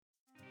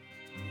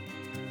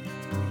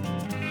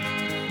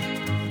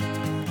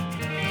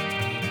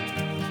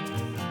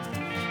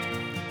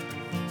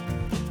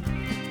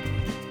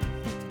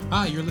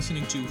Hi, you're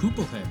listening to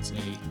Hoopleheads,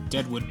 a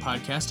Deadwood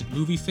podcast at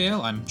Movie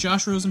Fail. I'm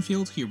Josh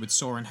Rosenfield here with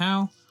Soren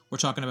Howe. We're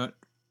talking about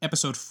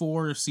episode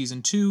 4 of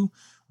season 2,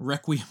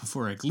 Requiem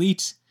for a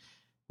Gleet,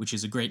 which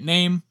is a great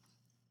name,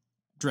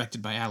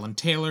 directed by Alan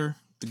Taylor,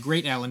 the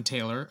great Alan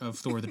Taylor of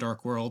Thor the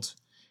Dark World,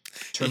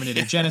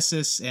 Terminator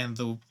Genesis, and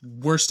the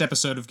worst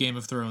episode of Game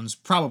of Thrones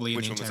probably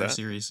in the entire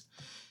series.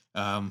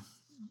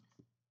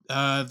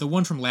 The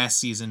one from last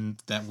season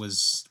that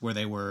was where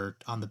they were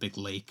on the big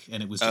lake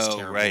and it was just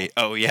terrible. Oh, right.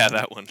 Oh, yeah,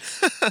 that one.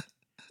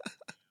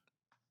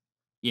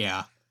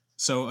 Yeah.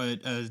 So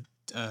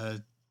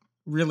a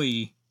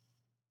really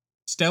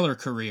stellar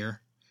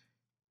career.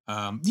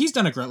 He's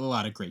done a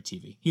lot of great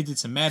TV. He did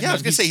some Mad Men. Yeah, I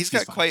was gonna say he's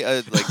got fine. quite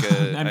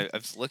a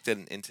I've looked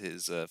into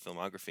his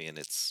filmography and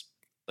it's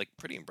like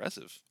pretty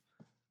impressive.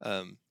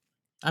 I'm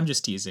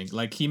just teasing.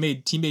 Like he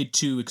made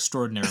 2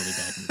 extraordinarily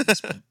bad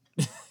movies, but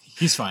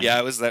he's fine. Yeah,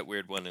 I was that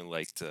weird one who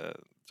liked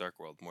Dark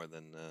World more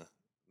than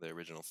the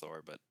original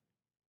Thor, but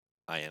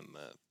I am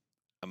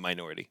a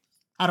minority.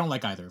 I don't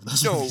like either of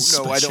those. No, movies,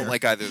 I don't sure.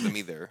 like either of them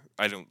either.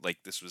 I don't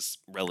like this was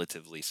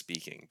relatively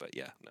speaking, but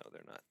yeah, no,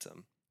 they're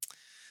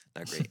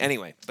not great.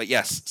 Anyway, but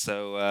yes,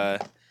 so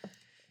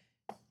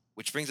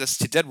which brings us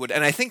to Deadwood,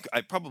 and I think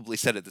I probably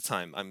said at the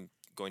time I'm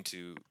going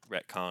to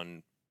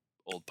retcon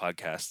old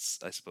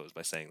podcasts, I suppose,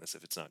 by saying this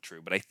if it's not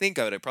true. But I think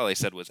what I probably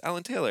said was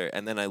Alan Taylor,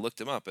 and then I looked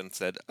him up and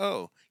said,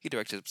 "Oh, he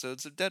directed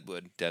episodes of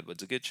Deadwood.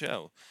 Deadwood's a good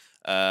show."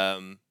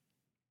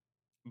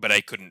 But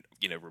I couldn't,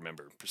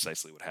 remember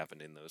precisely what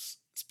happened in those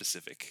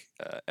specific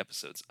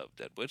episodes of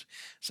Deadwood.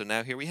 So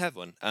now here we have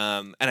one.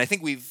 And I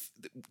think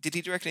did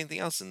he direct anything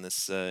else in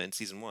this in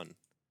season 1?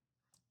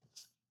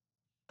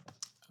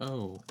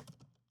 Oh,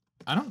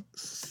 I don't think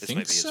so. This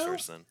might be his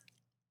first then.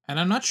 And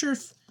I'm not sure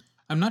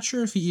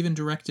if he even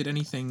directed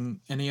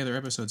any other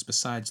episodes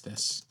besides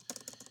this.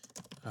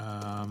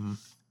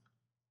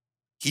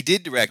 He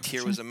did direct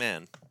Here Was a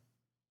Man.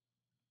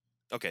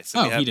 Okay,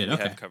 so he did. We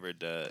have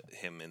covered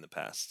him in the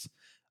past,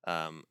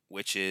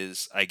 which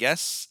is, I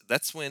guess,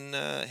 that's when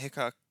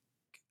Hickok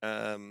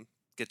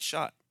gets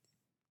shot,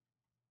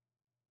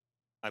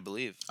 I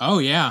believe. Oh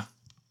yeah.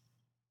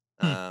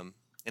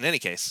 In any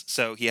case,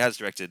 so he has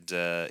directed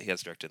in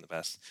the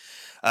past.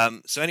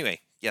 So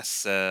anyway,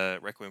 yes,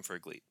 Requiem for a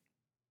Gleet.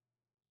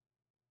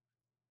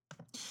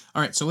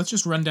 All right, so let's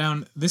just run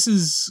down. This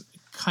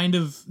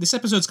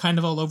episode's kind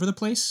of all over the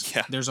place.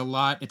 Yeah. There's a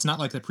lot. It's not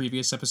like the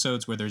previous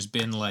episodes where there's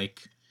been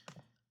like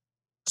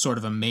sort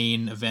of a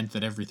main event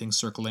that everything's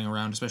circling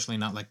around, especially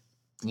not like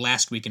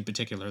last week in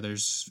particular.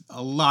 There's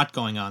a lot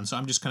going on, so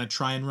I'm just going to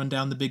try and run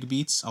down the big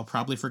beats. I'll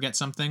probably forget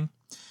something.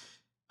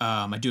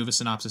 I do have a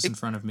synopsis in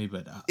front of me,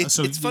 but it's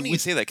funny you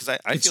say that because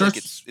I feel like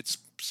it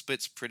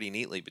splits pretty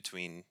neatly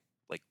between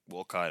like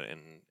Wolcott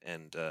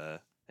and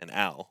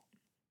Al.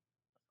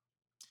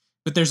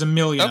 But there's a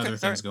million other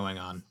things going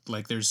on.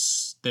 Like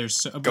there's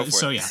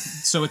so yeah.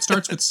 So it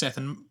starts with Seth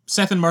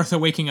and Martha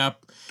waking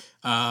up,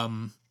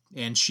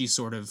 and she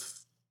sort of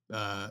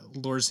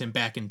lures him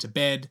back into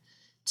bed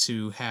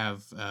to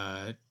have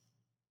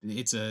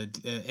it's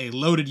a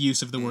loaded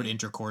use of the word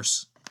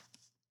intercourse,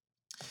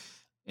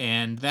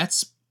 and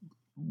that's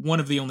one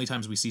of the only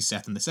times we see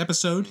Seth in this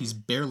episode. He's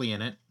barely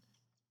in it,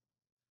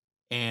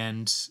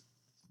 and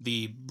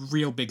the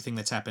real big thing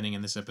that's happening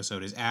in this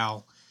episode is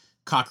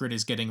Cochran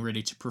is getting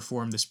ready to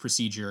perform this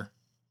procedure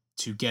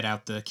to get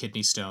out the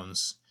kidney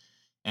stones,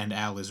 and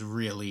Al is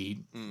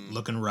really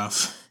looking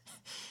rough,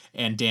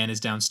 and Dan is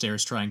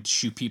downstairs trying to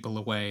shoo people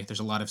away. There's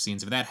a lot of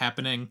scenes of that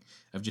happening,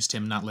 of just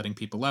him not letting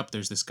people up.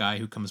 There's this guy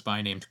who comes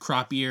by named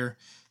Crop Ear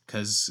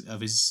because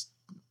of his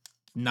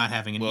not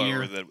having an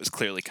ear. Or that was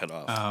clearly cut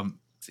off,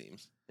 it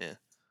seems. Yeah.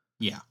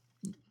 Yeah.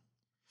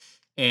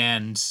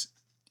 And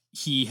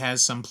he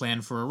has some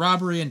plan for a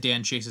robbery, and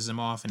Dan chases him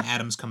off, and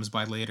Adams comes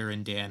by later,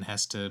 and Dan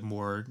has to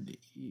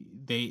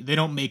they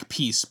don't make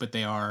peace, but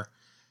they are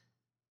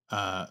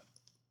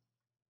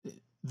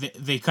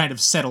they kind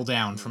of settle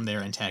down from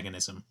their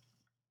antagonism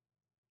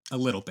a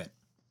little bit.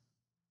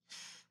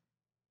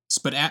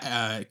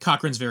 But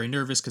Cochran's very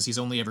nervous because he's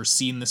only ever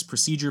seen this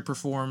procedure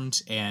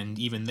performed, and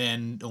even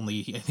then I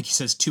think he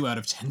says 2 out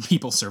of 10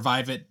 people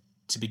survive it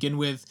to begin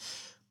with.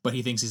 But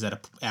he thinks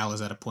Al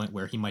is at a point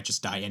where he might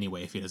just die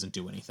anyway if he doesn't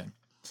do anything.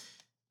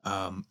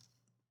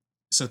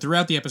 So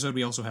throughout the episode,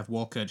 we also have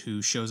Wolcott,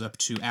 who shows up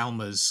to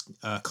Alma's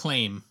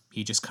claim.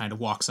 He just kind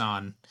of walks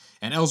on,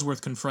 and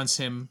Ellsworth confronts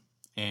him,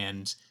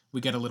 and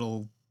we get a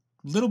little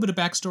bit of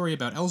backstory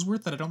about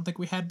Ellsworth that I don't think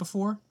we had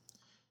before.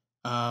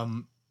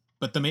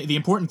 But the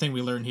important thing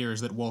we learn here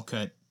is that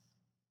Wolcott,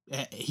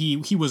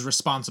 he was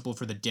responsible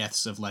for the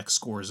deaths of like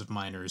scores of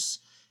miners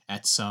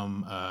at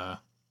some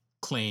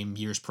claim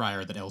years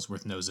prior that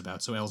Ellsworth knows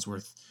about. So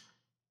Ellsworth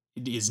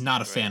is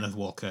not a fan of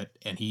Wolcott,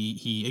 and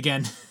he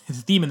again, the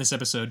theme in this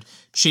episode,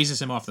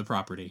 chases him off the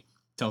property,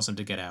 tells him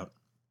to get out.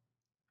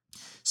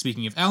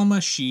 Speaking of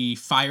Alma, she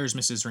fires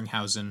Mrs.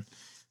 Ringhausen,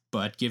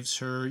 but gives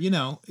her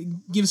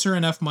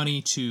enough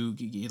money to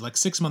like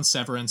 6 months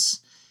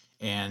severance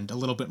and a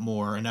little bit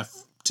more,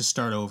 enough to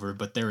start over,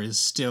 but there is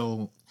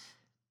still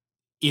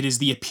it is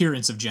the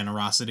appearance of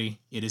generosity.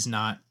 It is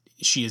not.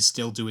 She is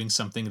still doing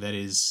something that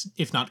is,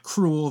 if not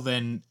cruel,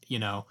 then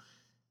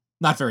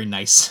not very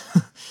nice.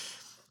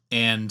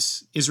 And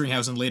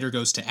Isringhausen later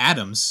goes to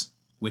Adams,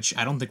 which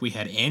I don't think we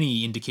had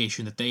any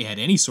indication that they had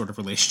any sort of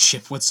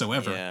relationship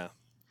whatsoever. Yeah.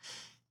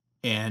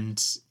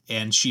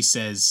 And she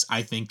says,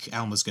 I think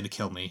Alma's going to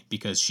kill me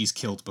because she's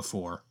killed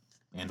before.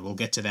 And we'll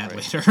get to that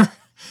later.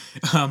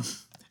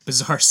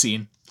 Bizarre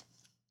scene.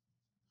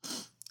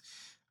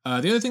 The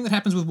other thing that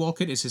happens with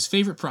Wolcott is his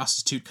favorite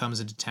prostitute comes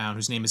into town,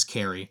 whose name is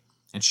Carrie,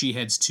 and she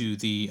heads to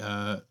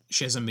the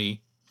Chez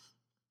Ami.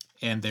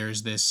 And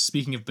there's this,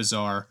 speaking of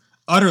bizarre,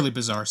 utterly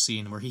bizarre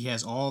scene where he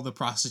has all the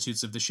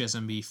prostitutes of the Chez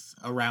Ami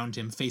around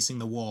him facing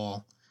the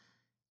wall,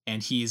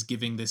 and he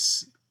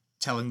is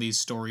telling these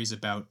stories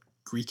about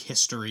Greek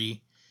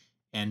history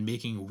and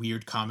making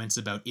weird comments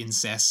about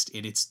incest,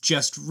 and it's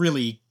just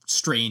really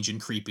strange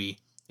and creepy.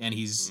 And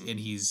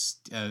he's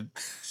a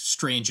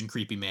strange and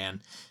creepy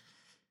man.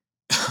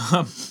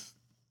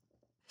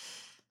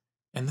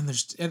 And then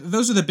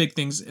those are the big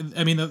things.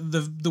 I mean,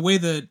 the way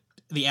that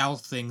the Al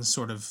thing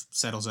sort of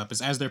settles up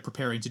is as they're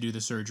preparing to do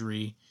the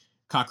surgery,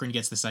 Cochrane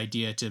gets this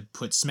idea to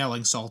put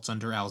smelling salts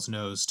under Al's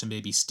nose to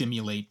maybe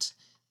stimulate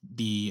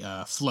the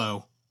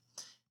flow,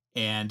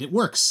 and it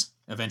works.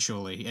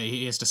 Eventually,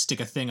 he has to stick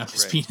a thing up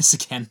his penis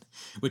again,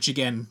 which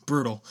again,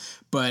 brutal,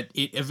 but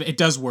it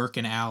does work,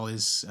 and Al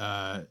is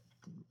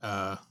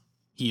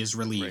he is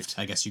relieved,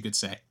 I guess you could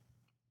say.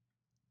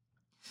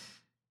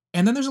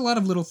 And then there's a lot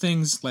of little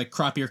things like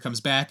Crop Ear comes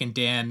back and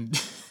Dan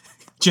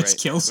just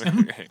kills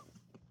him,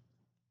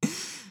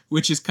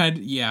 which is kind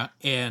of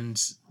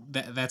and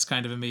that's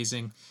kind of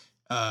amazing.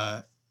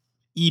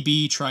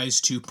 EB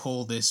tries to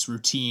pull this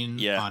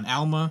routine on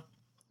Alma,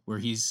 where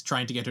he's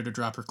trying to get her to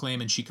drop her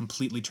claim, and she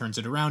completely turns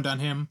it around on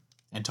him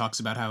and talks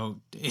about how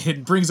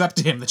it brings up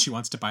to him that she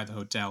wants to buy the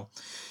hotel.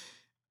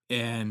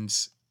 And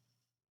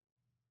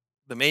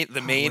the main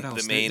thing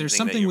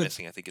that you're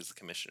missing, I think, is the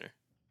commissioner.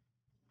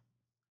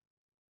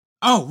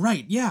 Oh,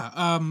 right,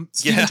 yeah.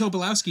 Stephen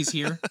Tobolowsky's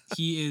here.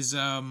 He is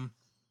what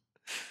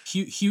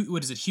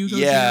is it, Hugo?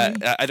 Yeah,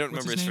 Jerry? I don't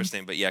remember his first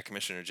name, but yeah,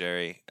 Commissioner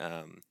Jerry.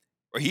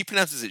 Or he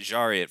pronounces it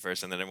Jari at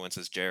first, and then everyone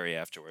says Jerry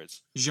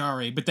afterwards.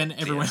 Jari, but then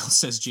everyone else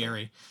says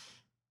Jerry.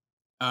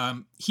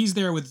 He's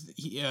there with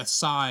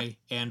Cy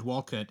and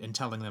Wolcott and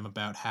telling them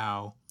about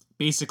how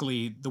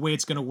basically the way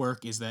it's going to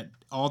work is that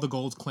all the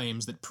gold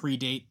claims that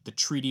predate the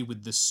treaty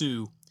with the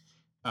Sioux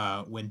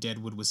when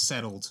Deadwood was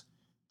settled,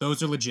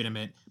 those are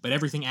legitimate, but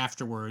everything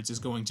afterwards is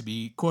going to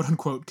be,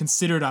 quote-unquote,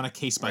 considered on a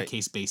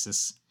case-by-case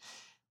basis,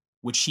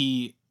 which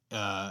he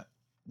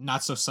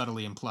not so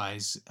subtly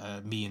implies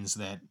means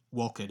that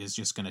Wolcott is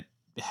just going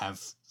to have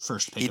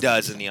first pick. He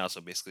does, and he also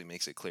basically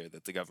makes it clear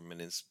that the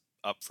government is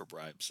up for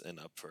bribes and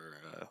up for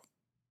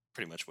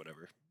pretty much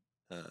whatever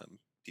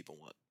people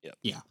want.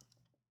 Yeah.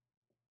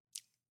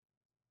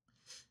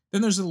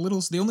 Then there's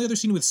the only other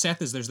scene with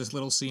Seth is there's this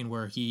little scene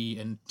where he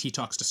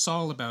talks to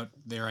Saul about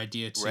their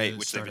idea to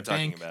which start they've a been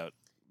talking bank. about.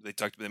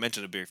 They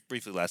mentioned it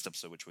briefly last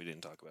episode, which we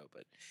didn't talk about,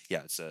 but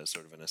yeah, it's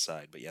sort of an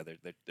aside. But yeah,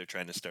 they're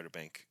trying to start a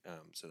bank,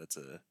 so that's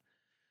a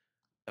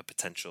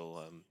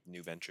potential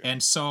new venture.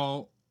 And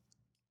Saul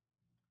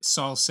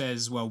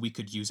says, well, we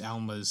could use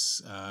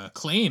Alma's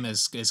claim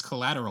as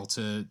collateral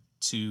to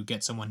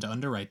get someone to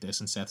underwrite this,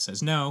 and Seth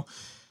says no.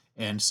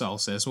 And Saul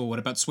says, well, what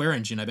about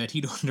Swearingen? I bet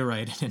he'd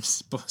underwrite it. And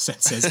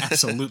Seth says,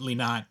 absolutely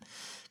not.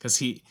 Because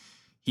he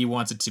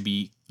wants it to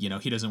be,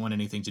 he doesn't want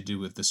anything to do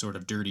with the sort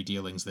of dirty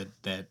dealings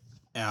that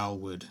Al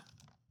would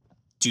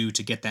do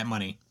to get that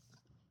money.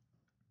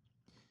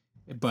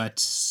 But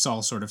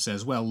Saul sort of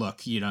says, well,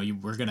 look,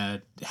 we're going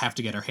to have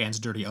to get our hands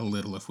dirty a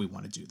little if we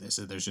want to do this.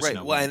 There's just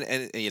no way.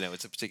 And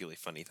it's a particularly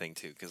funny thing,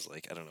 too, because, I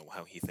don't know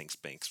how he thinks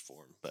banks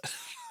form, but...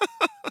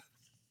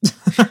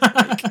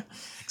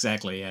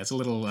 Exactly, yeah. It's a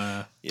little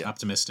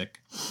optimistic.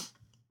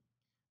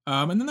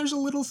 And then there's a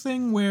little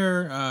thing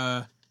where,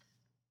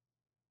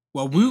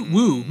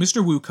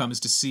 Mr. Wu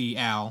comes to see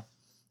Al,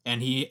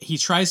 and he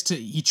tries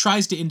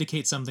to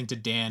indicate something to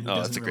Dan who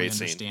doesn't really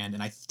understand. Scene.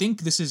 And I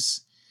think this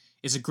is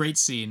a great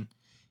scene.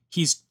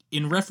 He's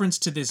in reference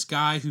to this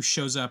guy who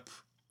shows up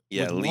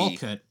with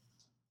Wolcott,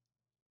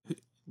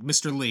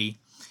 Mr. Lee,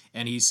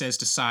 and he says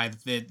to Cy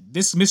that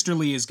this Mr.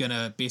 Lee is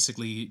gonna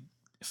basically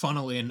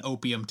funnel in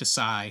opium to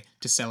Cy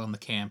to sell in the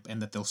camp,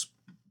 and that they'll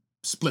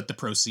split the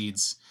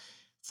proceeds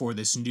for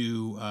this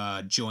new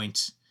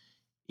joint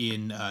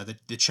in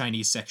the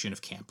Chinese section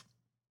of camp.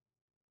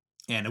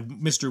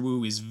 And Mr.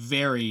 Wu is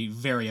very,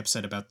 very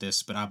upset about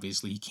this, but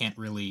obviously he can't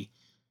really...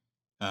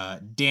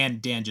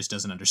 Dan just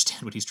doesn't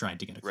understand what he's trying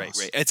to get across.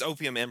 Right. It's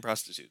opium and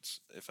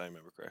prostitutes, if I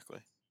remember correctly.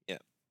 Yeah.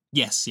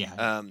 Yes,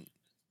 yeah.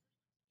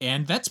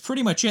 And that's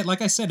pretty much it.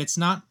 Like I said,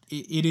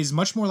 it is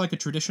much more like a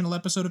traditional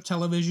episode of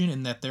television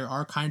in that there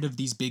are kind of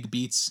these big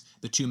beats,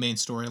 the two main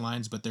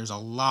storylines, but there's a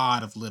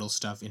lot of little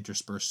stuff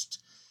interspersed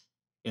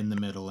in the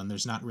middle, and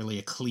there's not really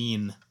a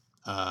clean,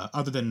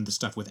 other than the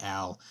stuff with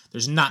Al,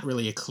 there's not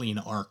really a clean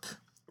arc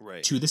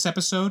to this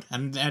episode.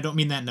 And I don't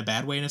mean that in a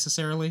bad way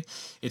necessarily.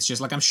 It's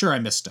just I'm sure I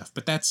missed stuff,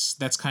 but that's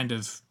kind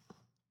of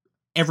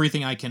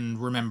everything I can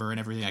remember and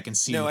everything I can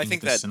see No, looking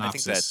at this I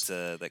think that synopsis.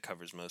 that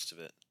covers most of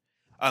it.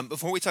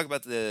 Before we talk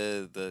about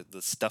the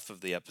stuff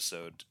of the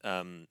episode,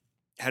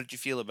 how did you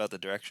feel about the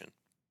direction?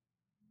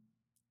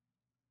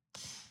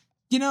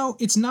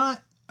 It's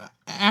not.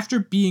 After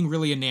being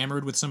really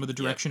enamored with some of the Yep.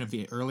 direction of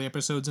the early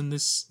episodes in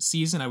this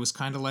season, I was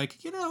kind of like,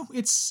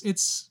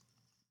 it's.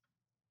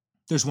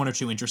 There's one or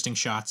two interesting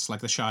shots,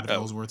 like the shot of Oh,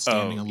 Ellsworth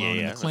standing oh, yeah, alone in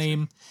the yeah, that's good.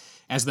 claim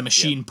as the Yep.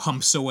 machine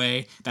pumps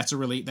away. That's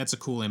a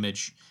cool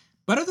image.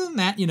 But other than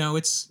that,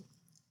 it's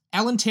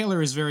Alan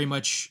Taylor is very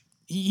much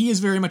he is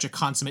very much a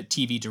consummate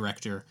TV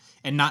director,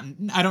 and not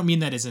I don't mean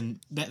that as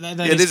in that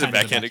It is is a kind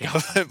of a backhanded backhanded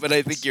compliment, but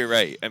I think compliment. you're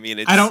right. I mean,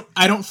 I it's don't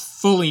I don't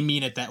fully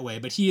mean it that way,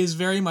 but he is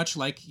very much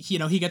like he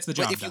gets the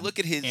but job done,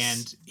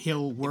 and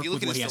he'll if you work look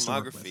with at what his he has to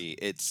work with. filmography,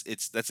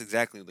 it's that's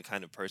exactly the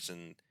kind of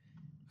person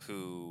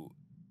who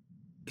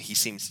he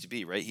seems to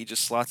be, right? He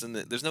just slots in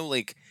the. There's no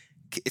like,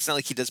 it's not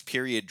like he does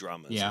period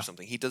dramas or Yeah,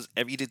 something. He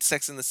did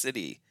Sex in the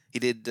City. He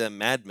did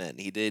Mad Men.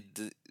 He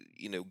did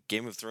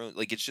Game of Thrones.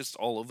 Like it's just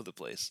all over the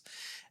place.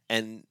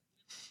 And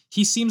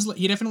he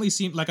definitely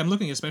seems like I'm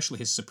looking especially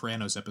his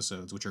Sopranos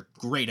episodes, which are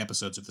great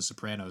episodes of The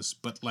Sopranos,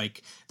 but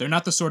like they're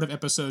not the sort of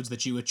episodes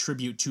that you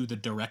attribute to the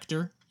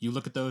director. You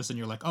look at those and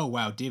you're like, oh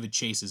wow, David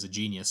Chase is a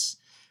genius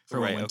for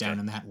what right, went okay, down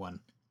in that one.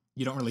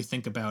 You don't really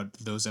think about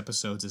those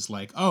episodes as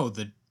like, oh,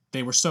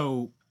 they were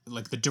so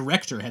like the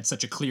director had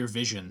such a clear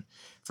vision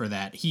for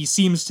that. He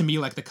seems to me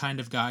like the kind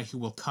of guy who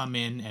will come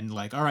in and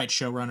like, all right,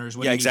 showrunners,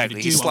 what do yeah, you need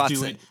me to exactly. He do? I'll slots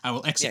do in. it. I will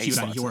Yeah, he execute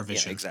on slots your in. Yeah,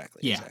 vision.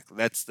 exactly, Yeah. exactly.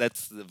 That's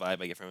the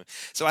vibe I get from him.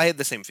 So I had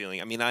the same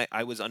feeling. I mean,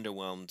 I was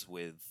underwhelmed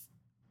with.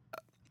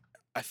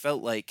 I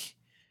felt like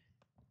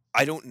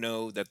I don't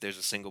know that there's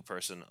a single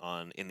person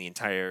on in the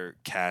entire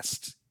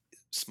cast,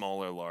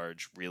 small or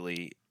large,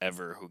 really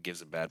ever who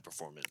gives a bad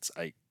performance.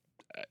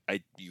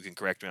 You can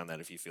correct me on that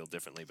if you feel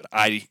differently, but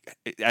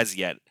as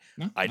yet,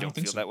 No, I I don't don't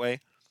think feel so. that way.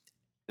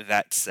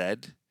 That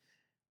said,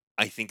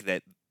 I think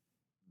that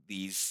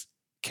these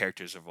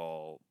characters have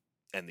all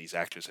and these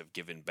actors have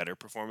given better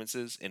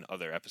performances in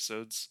other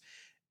episodes,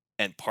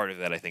 and part of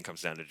that I think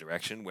comes down to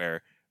direction,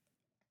 where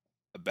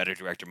a better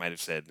director might have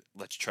said,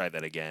 "Let's try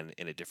that again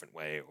in a different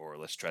way," or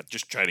 "Let's try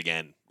it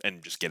again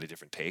and just get a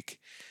different take."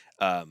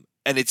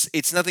 And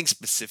it's nothing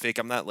specific.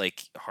 I'm not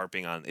like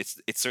harping on. It's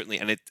certainly,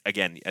 and it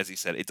again, as you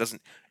said, it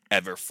doesn't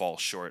ever fall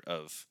short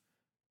of,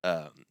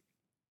 um,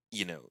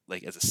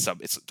 like as a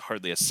sub. It's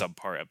hardly a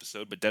subpar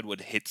episode, but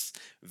Deadwood hits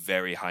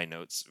very high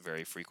notes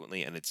very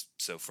frequently, and it's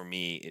so for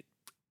me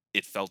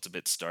it felt a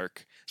bit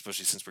stark,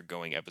 especially since we're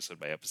going episode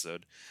by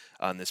episode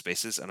on this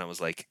basis. And I was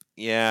like,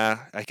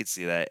 yeah, I could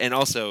see that. And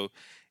also,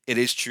 it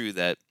is true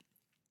that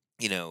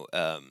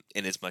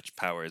in as much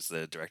power as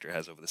the director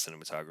has over the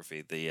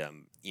cinematography,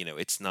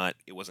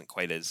 it wasn't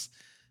quite as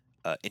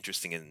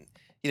interesting. And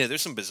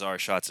there's some bizarre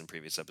shots in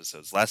previous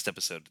episodes. Last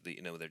episode,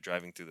 they're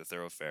driving through the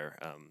thoroughfare,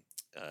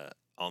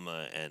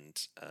 Alma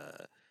and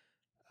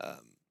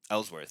um,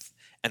 Ellsworth,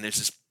 and there's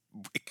this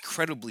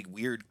incredibly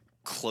weird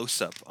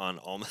close up on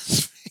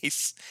Alma's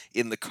face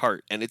in the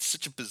cart, and it's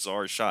such a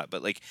bizarre shot.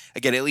 But like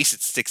again, at least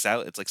it sticks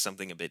out. It's like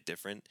something a bit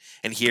different.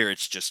 And here,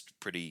 it's just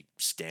pretty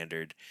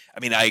standard. I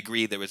mean, I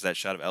agree. There was that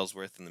shot of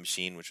Ellsworth in the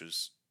machine, which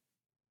was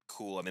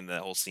cool. I mean,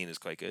 that whole scene is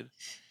quite good.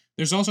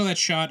 There's also that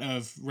shot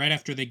of right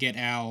after they get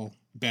Al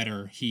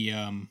better, he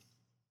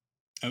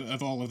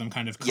of all of them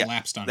kind of Yeah,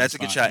 collapsed on that's his a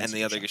good body. shot. That's And a the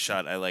good other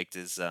shot good too. shot I liked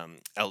is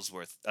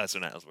Ellsworth.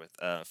 Sorry, not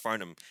Ellsworth.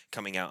 Farnham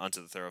coming out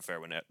onto the thoroughfare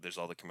when there's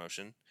all the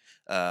commotion.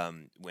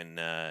 When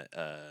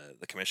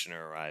the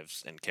commissioner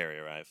arrives and Carrie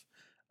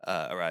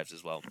arrives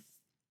as well.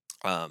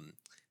 Um,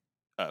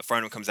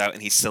 Farnham comes out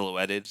and he's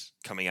silhouetted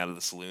coming out of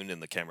the saloon,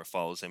 and the camera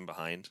follows him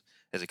behind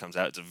as he comes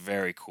out. It's a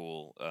very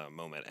cool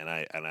moment, and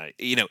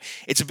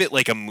it's a bit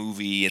like a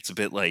movie. It's a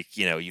bit like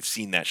you've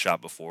seen that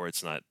shot before.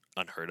 It's not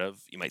unheard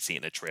of. You might see it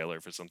in a trailer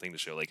for something to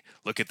show like,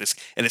 look at this,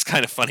 and it's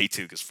kind of funny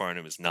too because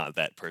Farnham is not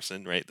that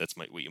person, right?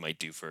 What you might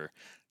do for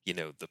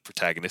the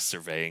protagonist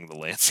surveying the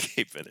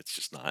landscape, and it's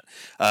just not.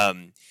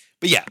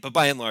 But yeah, but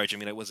by and large, I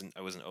mean, I wasn't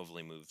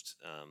overly moved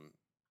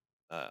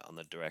on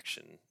the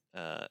direction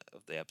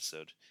of the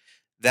episode.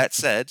 That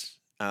said,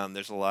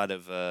 there's a lot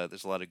of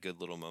good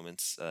little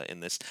moments in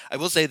this. I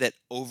will say that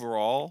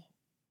overall,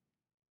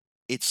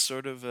 it's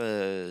sort of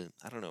a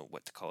I don't know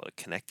what to call it,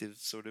 a connective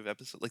sort of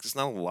episode. Like there's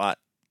not a lot,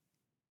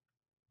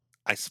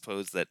 I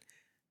suppose, that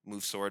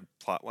moves forward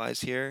plot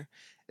wise here.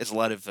 There's a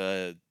lot of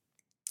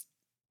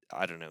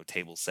I don't know,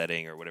 table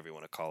setting or whatever you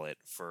want to call it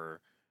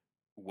for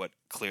what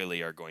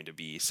clearly are going to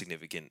be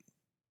significant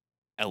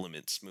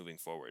elements moving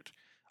forward,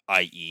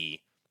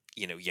 i.e.,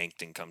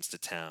 Yankton comes to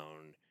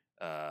town.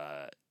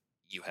 Uh,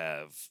 you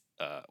have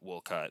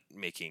Wolcott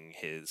making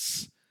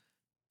his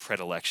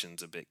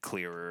predilections a bit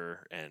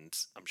clearer, and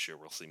I'm sure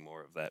we'll see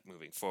more of that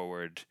moving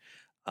forward.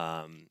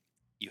 Um,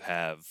 you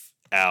have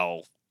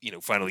Al,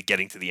 finally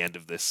getting to the end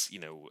of this,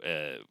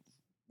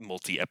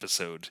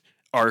 multi-episode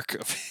arc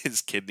of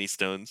his kidney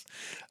stones.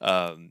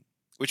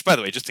 Which, by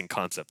the way, just in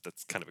concept,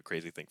 that's kind of a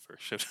crazy thing for a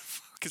show to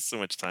focus so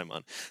much time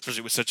on,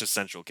 especially with such a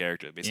central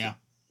character. Basically, Yeah,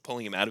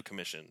 pulling him out of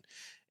commission,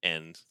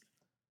 and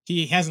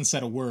He hasn't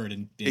said a word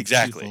in 2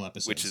 Exactly, full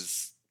which episodes.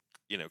 is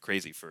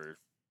crazy for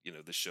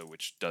the show,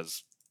 which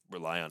does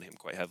rely on him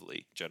quite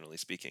heavily, generally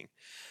speaking.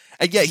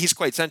 And yeah, he's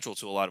quite central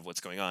to a lot of what's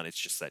going on. It's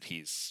just that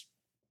he's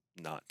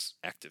not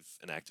an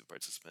active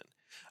participant.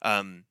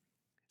 Um,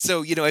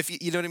 so if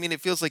you know what I mean,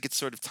 it feels like it's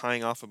sort of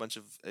tying off a bunch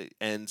of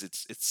ends.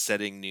 It's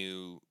setting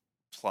new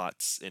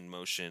plots in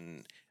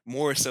motion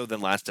more so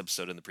than last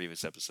episode and the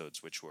previous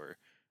episodes, which were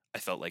I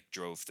felt like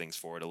drove things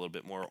forward a little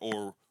bit more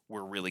or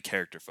were really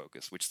character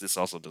focused, which this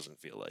also doesn't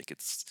feel like.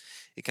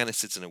 It kind of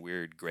sits in a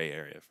weird gray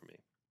area for me.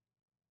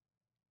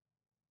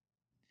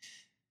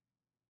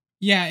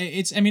 Yeah,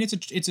 it's. I mean, it's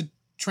a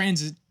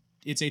transitionary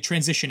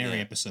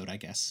Yeah. episode, I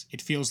guess.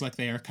 It feels like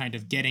they are kind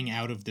of getting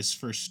out of this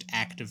first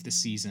act of the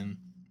season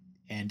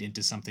and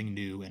into something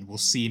new, and we'll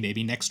see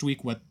maybe next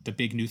week what the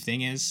big new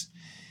thing is.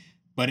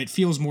 But it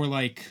feels more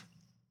like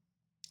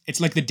it's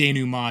like the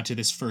denouement to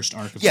this first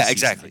arc of the Yeah, season, I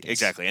exactly, guess.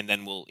 exactly. And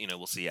then we'll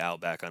see Al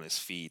back on his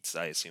feet.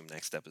 I assume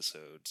next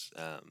episode.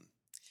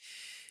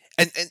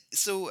 And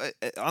so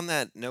on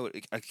that note,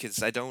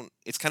 because I don't,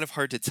 it's kind of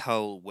hard to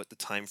tell what the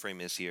time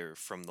frame is here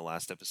from the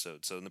last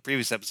episode. So in the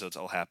previous episodes,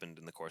 all happened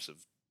in the course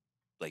of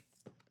like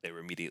they were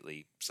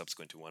immediately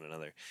subsequent to one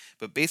another.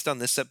 But based on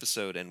this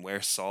episode and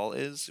where Saul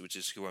is, which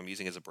is who I'm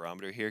using as a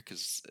barometer here,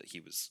 because he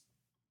was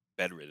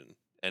bedridden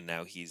and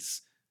now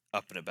he's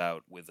up and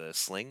about with a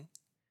sling.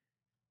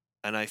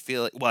 And I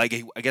feel like, well, I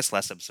guess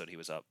last episode he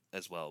was up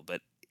as well,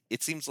 but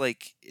it seems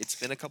like it's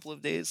been a couple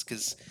of days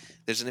because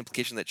there's an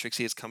implication that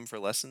Trixie has come for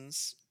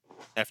lessons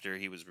after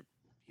he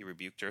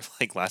rebuked her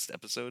like last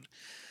episode.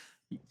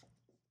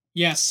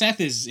 Yeah, Seth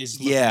is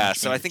looking Yeah, much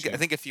so I better think I too.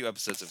 think a few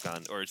episodes have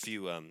gone, or a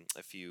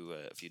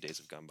few days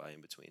have gone by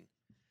in between.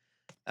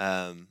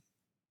 Um,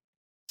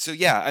 so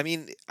yeah, I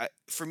mean,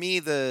 for me,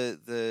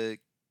 the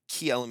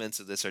key elements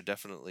of this are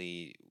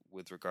definitely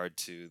with regard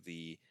to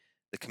the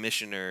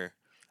commissioner.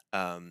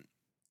 Um,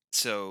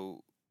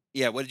 so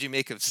yeah, what did you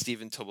make of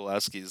Stephen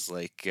Tobolowsky's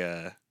like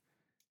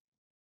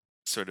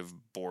sort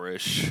of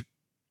boorish,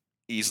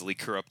 easily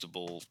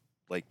corruptible,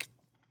 like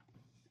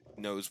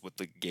knows what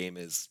the game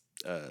is,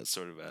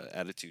 sort of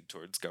attitude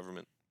towards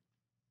government?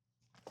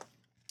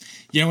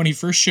 You know, when he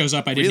first shows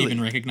up, I didn't even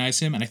Really? recognize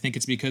him, and I think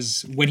it's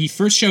because when he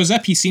first shows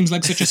up, he seems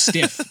like such a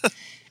stiff,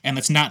 and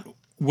that's not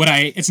what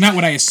I. It's not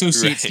what I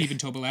associate Right. Stephen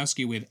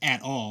Tobolowsky with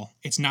at all.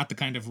 It's not the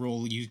kind of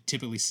role you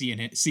typically see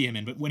him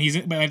in. But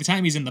when by the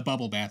time he's in the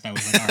bubble bath, I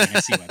was like, all right, I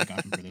see why they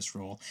got him for this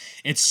role.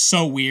 It's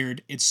so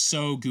weird. It's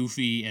so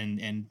goofy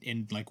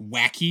and like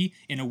wacky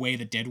in a way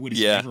that Deadwood is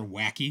Yeah. never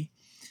wacky.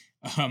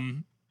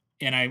 Um,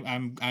 and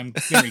I'm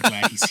very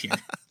glad he's here.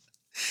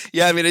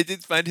 Yeah, I mean, I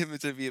did find him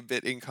to be a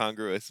bit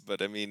incongruous,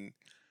 but I mean,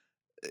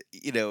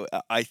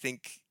 I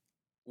think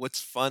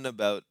what's fun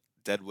about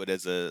Deadwood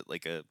as a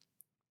like a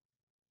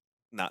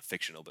not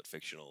fictional but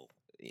fictional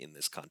in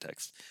this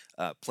context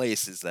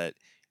place is that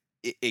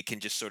it can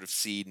just sort of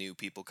see new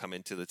people come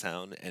into the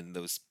town and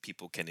those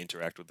people can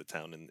interact with the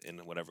town in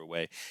whatever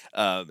way,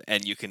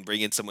 and you can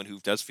bring in someone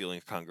who does feel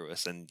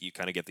incongruous and you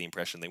kind of get the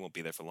impression they won't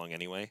be there for long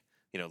anyway.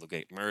 They'll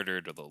get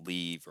murdered or they'll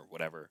leave or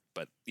whatever,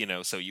 but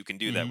so you can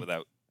do that Mm-hmm.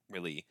 without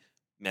really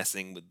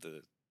messing with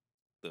the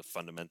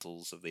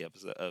fundamentals of the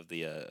episode of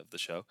the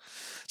show.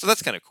 So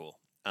that's kind of cool.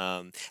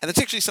 And that's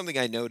actually something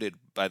I noted,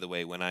 by the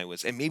way, when I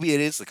was, and maybe it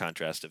is the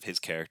contrast of his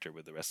character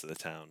with the rest of the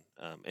town,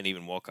 and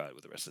even Walcott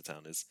with the rest of the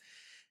town. Is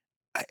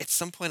at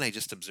some point I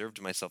just observed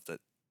to myself that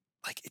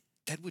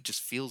Deadwood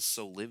just feels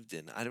so lived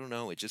in. I don't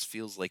know. It just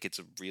feels like it's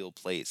a real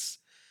place,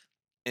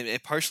 and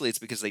partially it's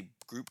because they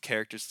group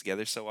characters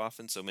together so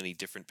often, so many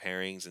different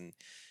pairings and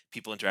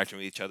people interacting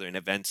with each other and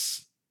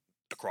events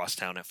across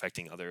town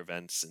affecting other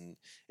events, and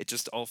it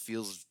just all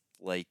feels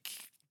like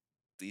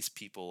these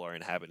people are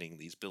inhabiting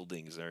these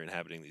buildings, are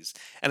inhabiting these,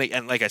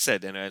 and like I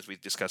said, and as we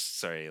discussed,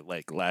 sorry,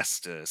 like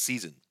last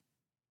season,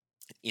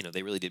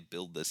 they really did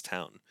build this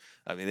town.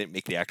 I mean, they didn't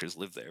make the actors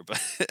live there, but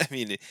I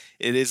mean,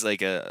 it is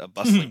like a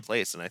bustling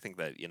place, and I think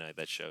that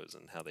that shows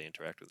in how they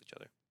interact with each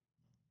other.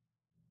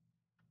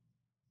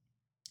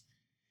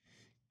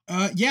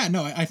 Yeah,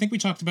 no, I think we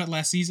talked about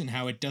last season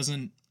how it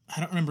doesn't. I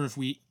don't remember if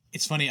we.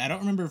 It's funny. I don't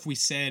remember if we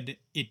said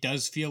it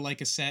does feel like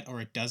a set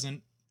or it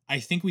doesn't. I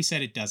think we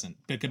said it doesn't,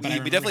 but I We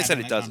remember definitely said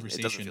having it that doesn't.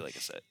 It doesn't conversation feel like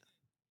a set.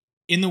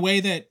 in the way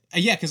that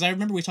yeah, because I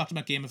remember we talked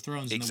about Game of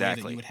Thrones in the way that you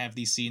Exactly. would have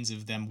these scenes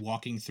of them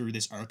walking through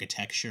this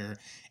architecture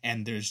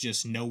and there's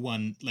just no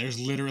one. There's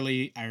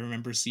literally I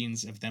remember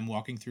scenes of them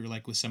walking through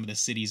like with some of the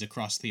cities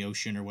across the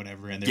ocean or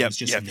whatever, and there Yep. was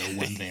just Yep. no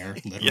one there,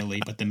 Yeah.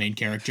 literally, but the main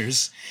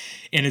characters,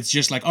 and it's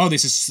just like, oh,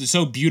 this is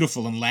so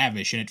beautiful and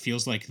lavish, and it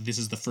feels like this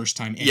is the first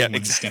time Yeah.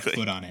 anyone has stepped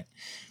Exactly. foot on it.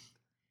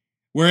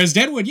 Whereas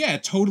Deadwood, yeah,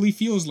 it totally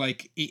feels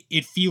like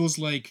it feels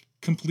like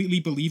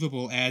completely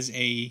believable as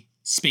a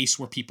space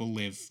where people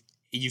live.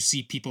 You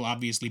see people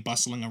obviously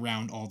bustling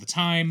around all the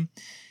time.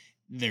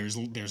 There's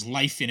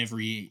life in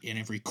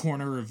every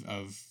corner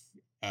of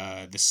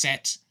the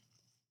set,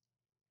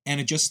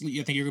 and it just I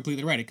think you're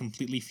completely right. It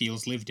completely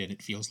feels lived in.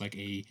 It feels like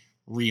a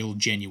real,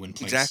 genuine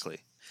place.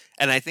 Exactly.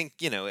 And I think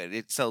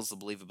it sells the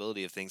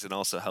believability of things and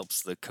also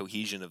helps the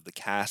cohesion of the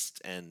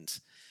cast and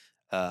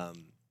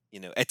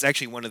It's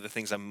actually one of the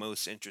things I'm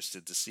most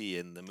interested to see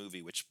in the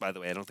movie. Which, by the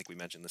way, I don't think we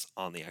mentioned this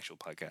on the actual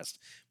podcast,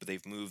 but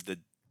they've moved the.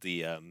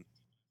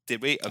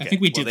 Did we? I Okay.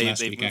 think we Well, did last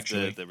they've week, moved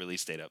actually. the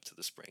release date up to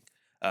the spring.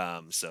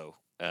 So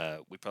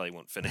we probably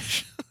won't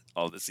finish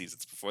all the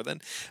seasons before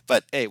then.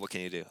 But hey, what can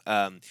you do?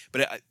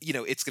 But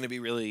it's going to be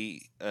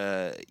really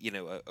a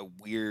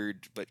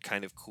weird but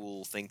kind of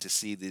cool thing to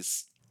see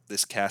this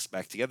cast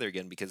back together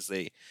again, because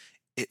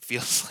it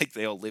feels like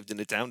they all lived in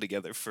a town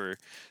together for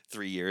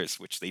 3 years,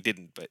 which they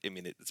didn't. But I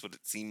mean, it's what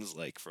it seems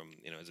like from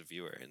as a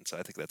viewer, and so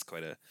I think that's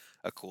quite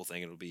a cool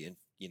thing. It'll be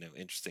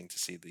interesting to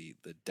see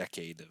the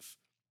decade of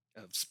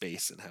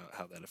space and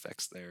how that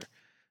affects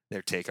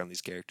their take on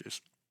these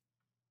characters.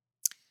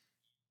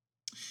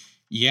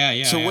 Yeah,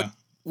 yeah, So yeah.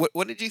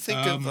 what did you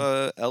think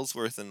of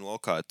Ellsworth and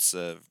Walcott's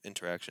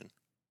interaction?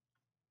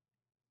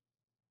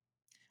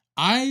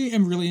 I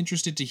am really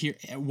interested to hear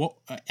what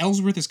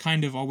Ellsworth is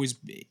kind of always.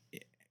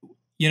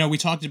 We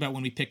talked about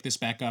when we picked this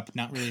back up,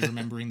 not really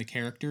remembering the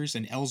characters,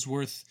 and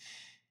Ellsworth,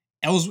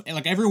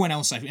 like everyone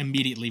else, I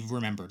immediately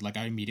remembered. Like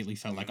I immediately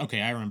felt like,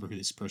 okay, I remember who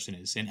this person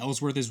is. And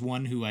Ellsworth is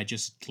one who I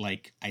just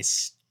like.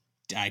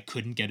 I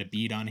couldn't get a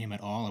beat on him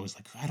at all. I was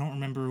like, I don't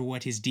remember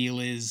what his deal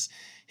is,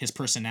 his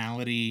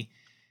personality.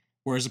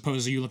 Whereas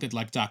opposed to you look at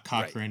like Doc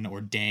Cochran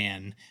or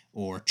Dan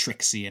or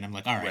Trixie, and I'm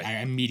like, all right, I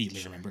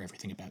immediately remember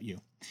everything about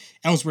you.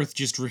 Ellsworth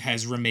just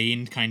has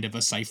remained kind of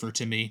a cipher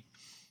to me.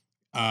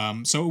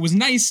 So it was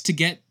nice to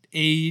get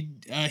a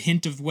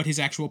hint of what his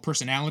actual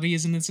personality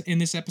is in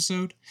this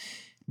episode,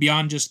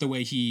 beyond just the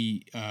way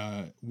he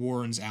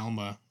warns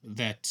Alma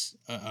that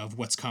of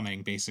what's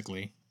coming.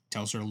 Basically,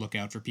 tells her to look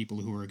out for people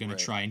who are going to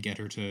try and get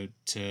her to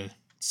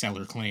sell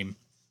her claim.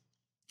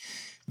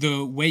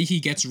 The way he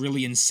gets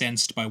really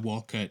incensed by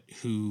Walcott,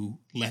 who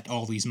let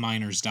all these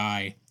miners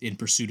die in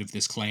pursuit of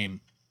this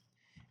claim,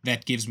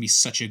 that gives me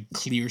such a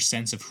clear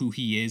sense of who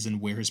he is and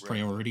where his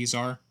priorities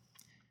are.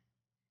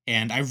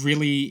 And I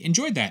really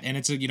enjoyed that. And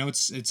it's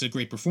a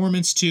great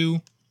performance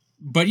too.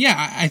 But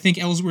yeah, I think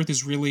Ellsworth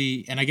is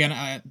really, and again,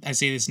 I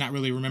say this not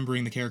really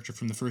remembering the character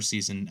from the first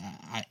season.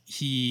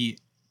 He,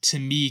 to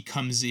me,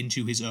 comes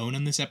into his own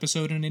in this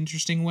episode in an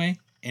interesting way,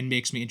 and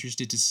makes me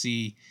interested to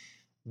see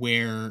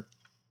where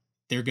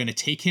they're going to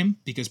take him,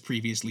 because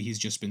previously he's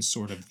just been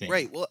sort of there.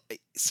 Right. Well,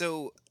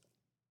 so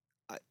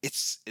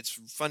it's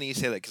funny you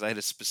say that, because I had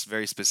a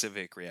very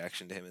specific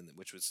reaction to him,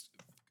 which was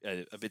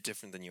a bit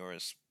different than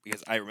yours,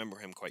 because I remember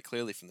him quite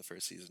clearly from the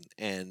first season,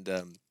 and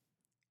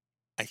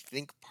I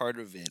think part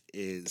of it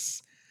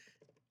is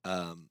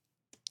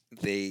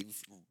they've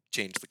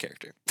changed the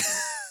character.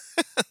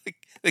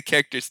 The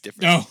character's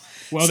different. Oh,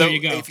 well, so there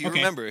you go. If you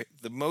remember,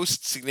 the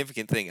most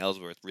significant thing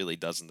Ellsworth really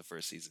does in the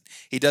first season,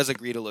 he does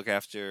agree to look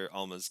after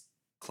Alma's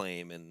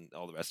claim and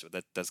all the rest of it.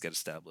 That does get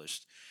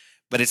established.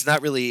 But it's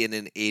not really in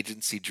an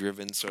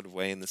agency-driven sort of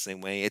way in the same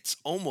way. It's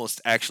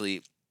almost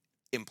actually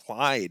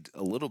implied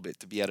a little bit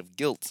to be out of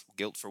guilt.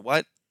 Guilt for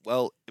what?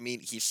 Well, I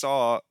mean, he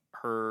saw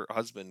her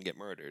husband get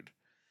murdered.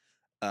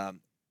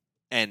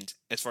 And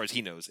as far as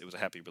he knows, it was a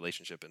happy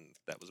relationship, and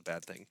that was a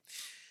bad thing.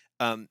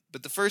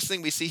 But the first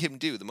thing we see him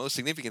do, the most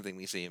significant thing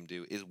we see him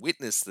do, is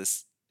witness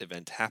this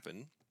event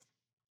happen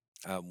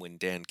when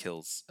Dan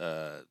kills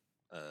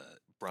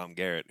Brom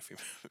Garrett, if you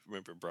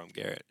remember Brom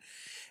Garrett.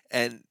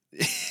 And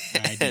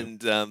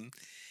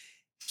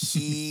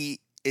he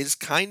is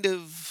kind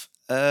of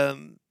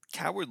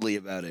cowardly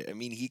about it. I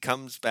mean, he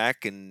comes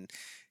back and,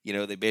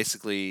 they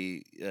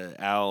basically,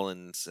 Al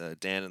and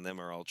Dan and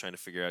them are all trying to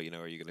figure out,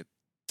 are you going to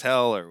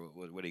tell, or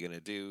what are you going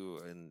to do?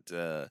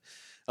 And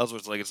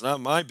Ellsworth's like, it's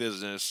not my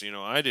business.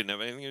 I didn't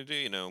have anything to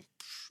do.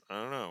 I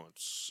don't know.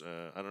 It's,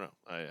 I don't know.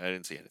 I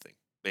didn't see anything,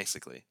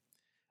 basically.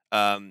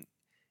 And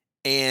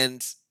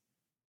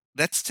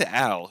that's to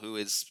Al, who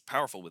is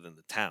powerful within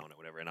the town or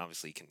whatever, and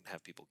obviously can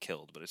have people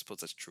killed, but I suppose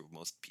that's true of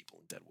most people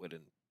in Deadwood,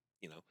 and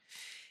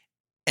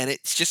and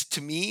it's just,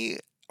 to me,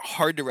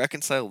 hard to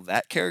reconcile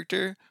that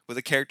character with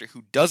a character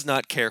who does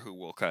not care who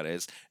Wolcott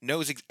is,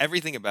 knows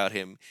everything about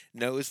him,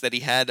 knows that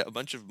he had a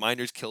bunch of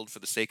miners killed for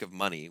the sake of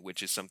money,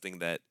 which is something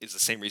that is the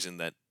same reason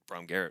that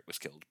Brom Garrett was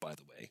killed, by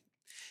the way.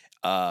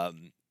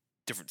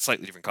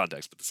 Slightly different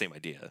context, but the same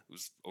idea. It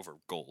was over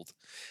gold.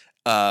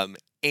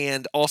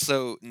 And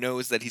also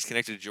knows that he's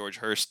connected to George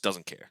Hearst,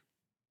 doesn't care.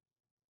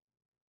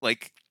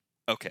 Like,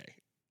 okay,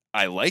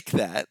 I like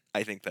that.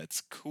 I think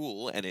that's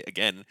cool, and it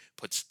again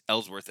puts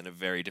Ellsworth in a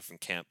very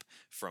different camp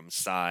from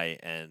Cy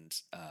and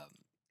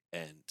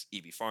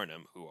E.B.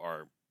 Farnham, who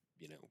are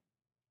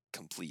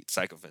complete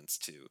sycophants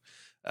to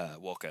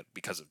Wolcott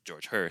because of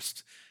George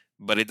Hearst.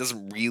 But it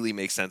doesn't really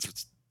make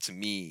sense to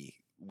me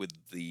with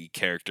the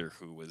character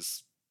who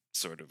was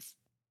sort of,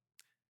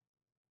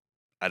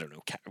 I don't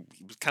know,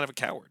 he was kind of a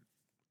coward.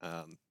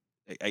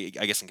 I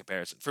guess in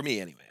comparison, for me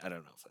anyway. I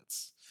don't know if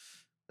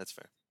that's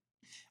fair.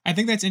 I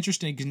think that's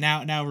interesting, because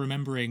now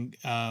remembering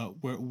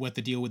what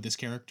the deal with this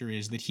character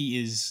is, that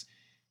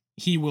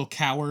he will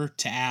cower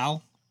to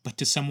Al, but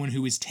to someone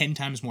who is 10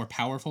 times more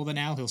powerful than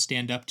Al, he'll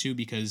stand up to,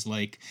 because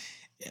like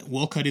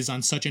Wolcott is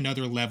on such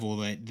another level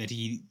that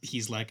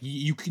he's like,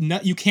 you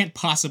can't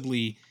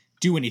possibly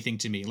do anything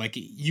to me. Like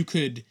you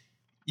could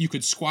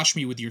squash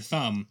me with your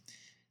thumb,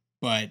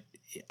 but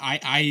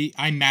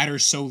I matter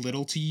so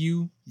little to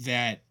you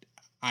that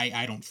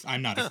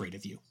I'm not Huh. afraid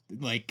of you.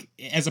 Like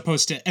as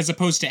opposed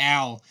to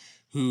Al,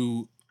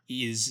 who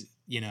is,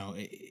 you know,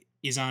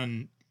 is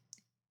on,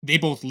 they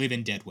both live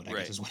in Deadwood, I guess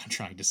Right. is what I'm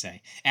trying to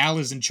say. Al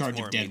is in It's charge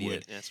more of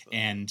immediate, Deadwood, I suppose.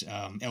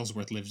 and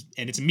Ellsworth lives,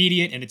 and it's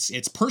immediate and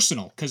it's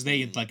personal because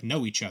they Mm, like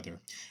know each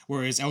other.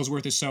 Whereas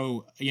Ellsworth is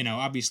so, you know,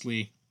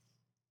 obviously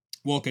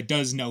Wolka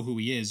does know who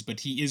he is,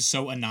 but he is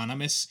so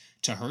anonymous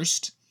to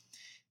Hearst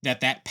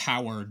that that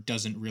power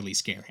doesn't really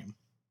scare him.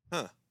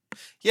 huh.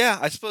 Yeah,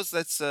 I suppose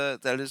that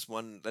is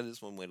one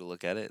way to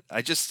look at it.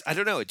 I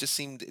don't know. It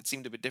seemed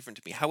a bit different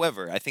to me.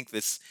 However, I think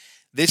this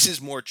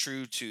is more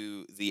true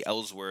to the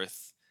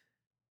Ellsworth,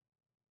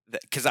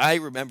 because I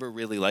remember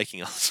really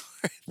liking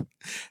Ellsworth,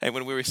 and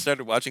when we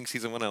started watching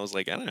season one, I was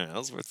like, I don't know,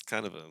 Ellsworth's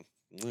kind of a,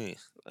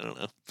 I don't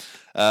know.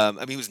 I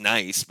mean, he was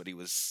nice, but he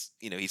was,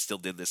 he still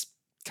did this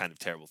kind of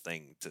terrible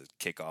thing to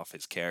kick off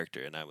his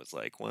character, and I was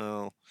like,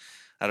 well,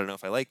 I don't know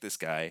if I like this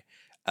guy.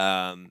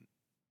 Um,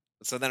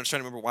 so then I was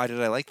trying to remember, why did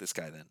I like this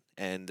guy then?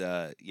 And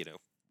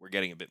we're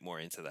getting a bit more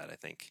into that, I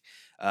think.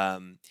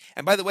 And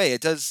by the way, it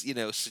does,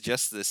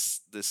 suggest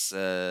this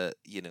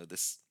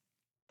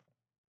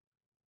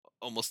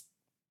almost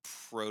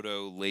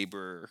proto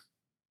labor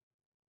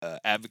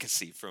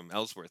advocacy from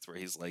Ellsworth, where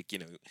he's like,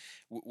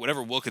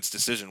 whatever Wolcott's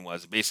decision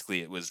was,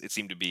 basically it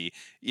seemed to be,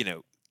 you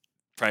know,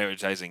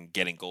 prioritizing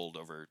getting gold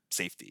over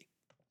safety.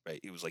 Right?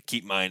 He was like,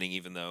 keep mining,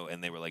 even though,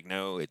 and they were like,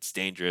 no, it's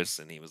dangerous,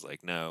 and he was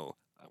like, no,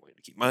 I want you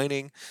to keep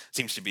mining.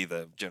 Seems to be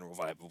the general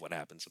vibe of what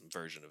happens, some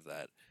version of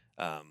that.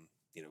 Um,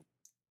 you know,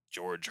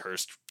 George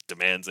Hurst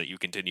demands that you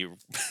continue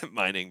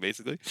mining,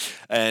 basically,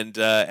 and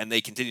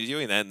they continue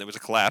doing that. And there was a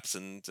collapse,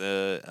 and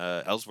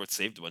Ellsworth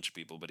saved a bunch of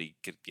people, but he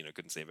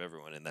couldn't save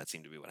everyone, and that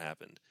seemed to be what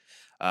happened.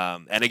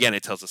 And again,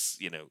 it tells us,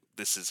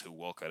 this is who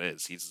Wolcott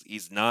is.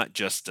 He's not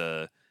just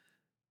a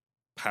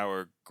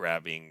power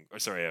grabbing, or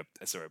sorry, a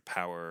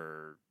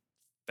power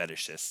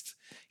fetishist.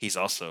 He's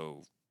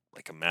also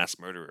like a mass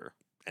murderer,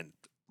 and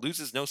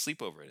loses no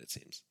sleep over it. It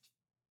seems.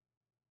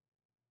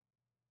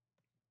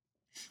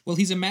 Well,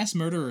 he's a mass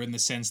murderer in the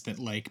sense that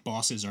like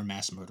bosses are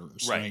mass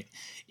murderers, Right. right?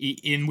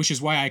 In which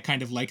is why I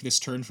kind of like this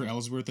turn for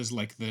Ellsworth as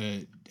like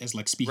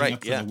speaking Right. up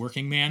for the Yeah.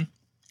 working man.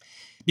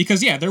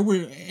 Because yeah, there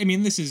were, I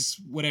mean, this is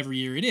whatever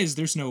year it is,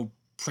 there's no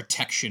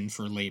protection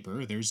for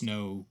labor, there's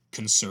no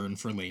concern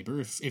for labor.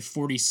 If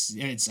 40,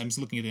 I'm just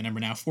looking at the number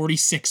now,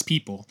 46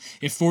 people,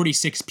 if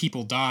 46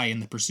 people die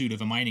in the pursuit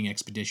of a mining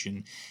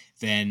expedition,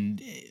 then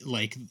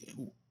like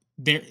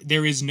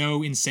there is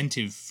no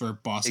incentive for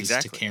bosses to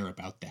Exactly. care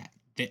about that.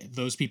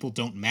 Those people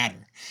don't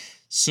matter.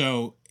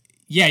 So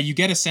yeah, you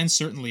get a sense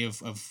certainly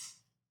of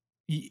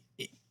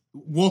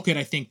Wolcott,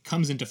 I think,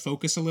 comes into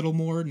focus a little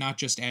more, not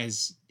just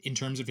as in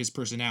terms of his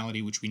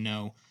personality, which we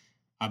know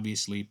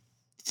obviously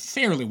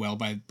fairly well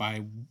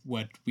by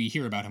what we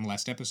hear about him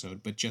last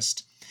episode, but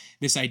just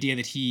this idea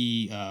that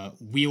he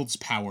wields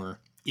power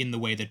in the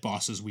way that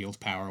bosses wield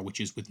power, which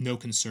is with no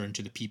concern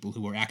to the people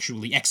who are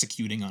actually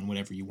executing on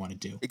whatever you want to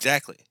do.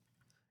 Exactly.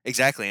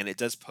 Exactly, and it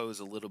does pose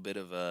um, a little bit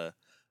of a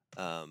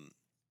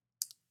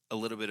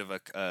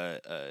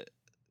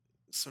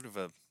sort of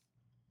a.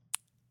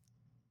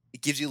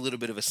 It gives you a little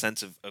bit of a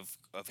sense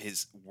of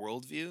his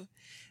worldview,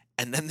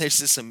 and then there's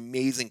this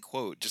amazing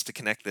quote, just to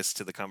connect this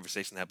to the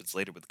conversation that happens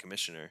later with the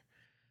commissioner.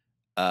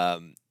 I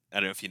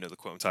don't know if you know the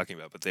quote I'm talking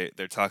about, but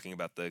they're talking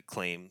about the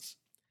claims,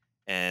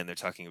 and they're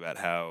talking about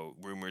how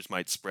rumors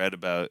might spread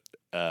uh,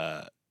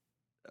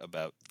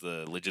 about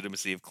the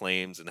legitimacy of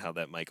claims and how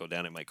that might go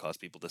down. It might cause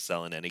people to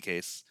sell in any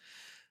case,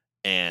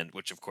 and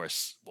which of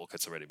course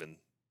Wolcott's already been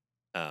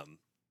um,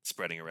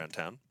 spreading around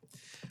town.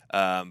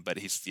 But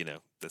he's,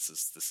 this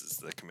is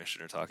the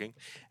commissioner talking,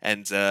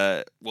 and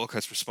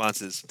Wolcott's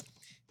response is,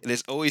 "It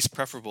is always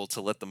preferable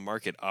to let the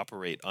market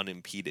operate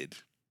unimpeded,"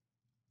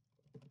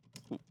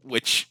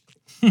 which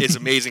is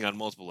amazing on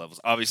multiple levels.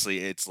 Obviously,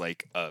 it's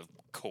like a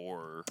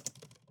core,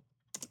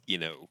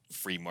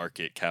 free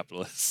market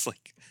capitalist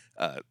like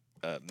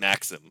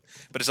maxim,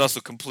 but it's also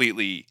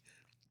completely.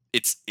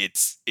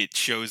 It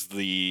shows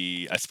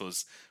the, I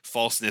suppose,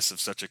 falseness of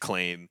such a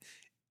claim,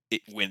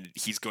 when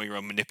he's going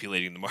around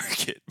manipulating the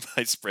market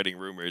by spreading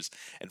rumors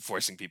and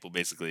forcing people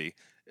basically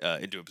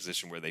into a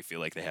position where they feel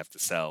like they have to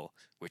sell,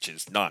 which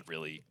is not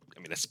really. I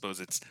mean, I suppose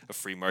it's a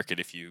free market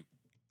if you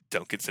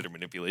don't consider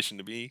manipulation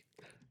to be,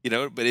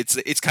 But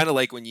it's kind of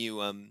like when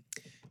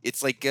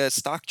it's like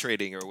stock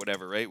trading or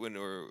whatever, right?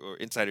 Or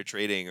insider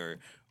trading or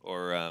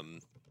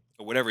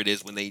whatever it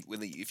is, when they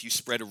if you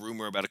spread a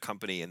rumor about a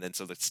company, and then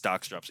so the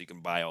stocks drop, so you can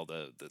buy all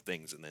the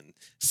things and then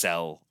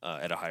sell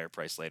at a higher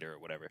price later or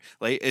whatever.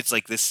 Like, it's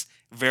like this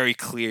very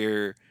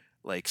clear,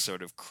 like,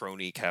 sort of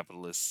crony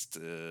capitalist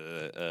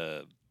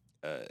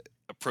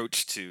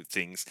approach to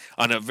things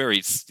on a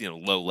very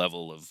low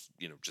level of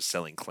just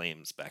selling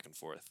claims back and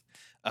forth.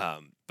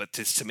 But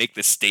to make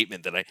this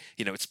statement that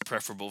it's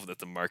preferable that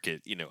the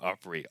market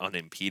operate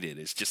unimpeded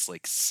is just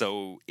like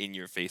so in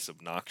your face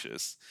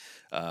obnoxious,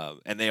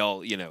 and they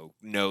all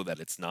know that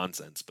it's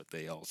nonsense, but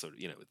they also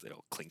they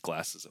all clink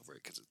glasses over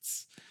it because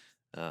it's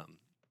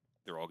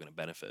they're all going to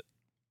benefit.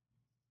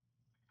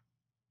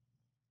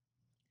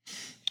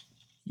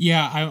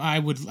 Yeah, I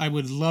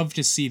would love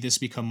to see this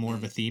become more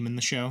of a theme in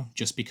the show,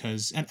 just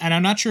because, and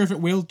I'm not sure if it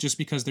will, just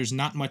because there's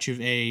not much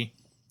of a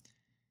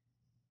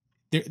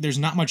there's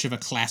not much of a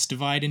class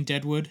divide in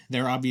Deadwood.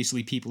 There are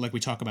obviously people, like we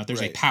talk about,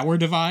 there's a power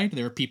divide.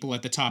 There are people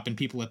at the top and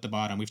people at the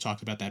bottom. We've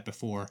talked about that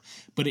before,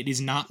 but it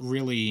is not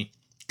really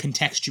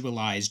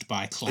contextualized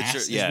by class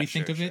as we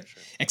think of it.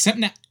 Sure. Except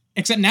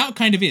now it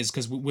kind of is,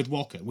 because with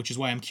Wolcott, which is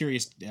why I'm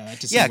curious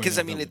to see. Yeah, because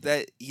I mean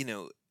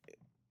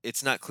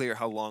it's not clear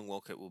how long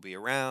Wolcott will be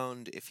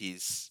around, if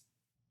he's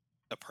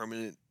a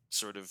permanent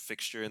sort of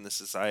fixture in the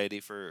society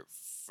for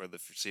the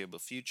foreseeable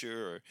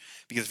future, or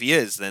because if he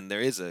is, then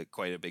there is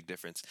quite a big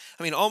difference.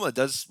 I mean, Alma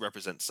does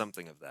represent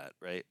something of that,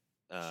 right?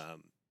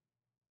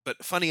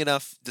 But funny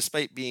enough,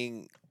 despite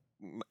being,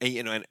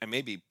 and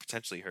maybe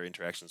potentially her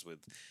interactions with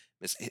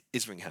Miss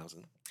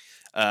Isringhausen,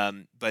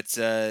 but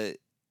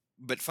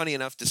funny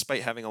enough,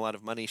 despite having a lot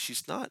of money,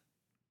 she's not.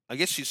 I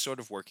guess she's sort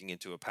of working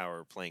into a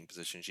power playing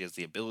position. She has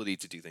the ability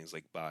to do things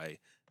like buy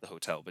the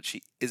hotel, but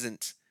she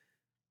isn't,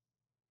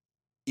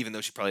 even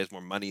though she probably has more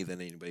money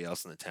than anybody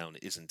else in the town,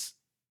 isn't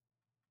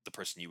the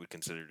person you would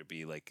consider to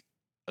be like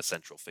a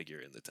central figure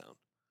in the town.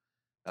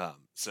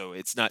 So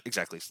it's not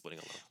exactly splitting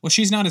alone. Well,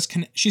 she's not as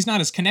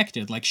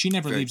connected. Like, she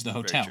never leaves the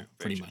hotel,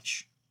 pretty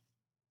much.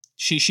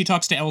 She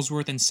talks to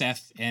Ellsworth and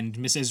Seth and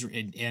Miss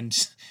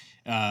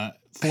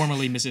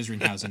formerly Miss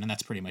Isringhausen, and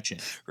that's pretty much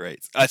it.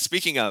 Right.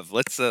 Speaking of,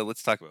 let's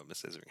talk about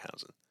Miss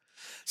Isringhausen.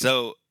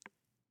 So,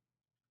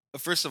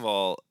 first of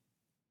all,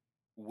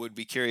 would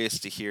be curious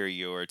to hear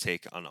your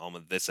take on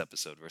Alma this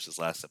episode versus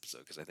last episode,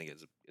 because I think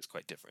it's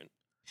quite different.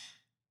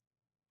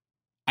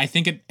 I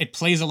think it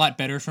plays a lot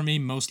better for me,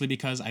 mostly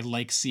because I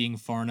like seeing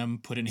Farnham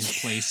put in his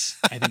place.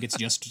 I think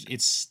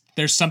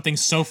there's something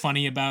so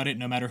funny about it,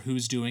 no matter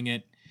who's doing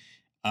it.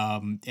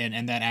 And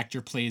that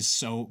actor plays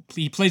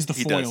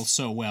the foil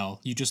so well.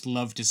 You just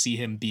love to see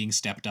him being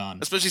stepped on,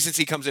 especially since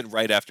he comes in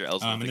right after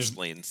Ellsworth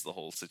explains the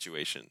whole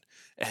situation,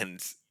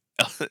 and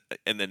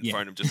then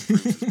Farnham just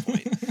proves his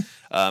point.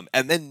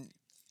 And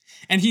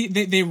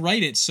they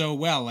write it so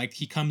well. Like,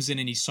 he comes in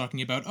and he's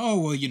talking about, oh,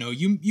 well, you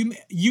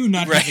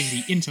not having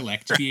the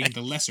intellect being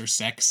the lesser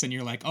sex, and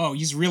you're like, oh,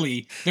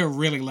 they're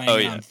really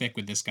laying on thick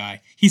with this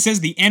guy. He says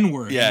the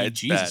N-word. Yeah, I mean,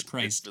 it's Jesus bad.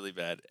 Christ, it's really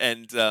bad.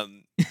 And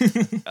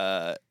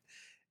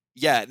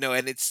yeah, no,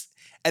 and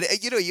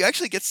you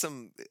actually get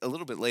a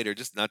little bit later,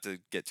 just not to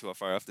get too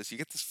far off this. You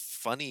get this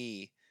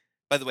funny.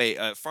 By the way,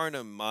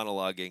 Farnham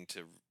monologuing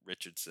to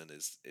Richardson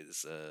is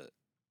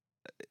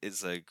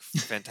a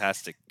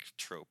fantastic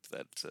trope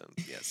that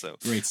so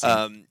great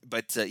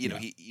but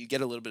you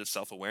get a little bit of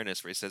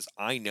self-awareness where he says,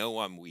 I know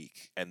I'm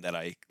weak and that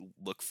I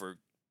look for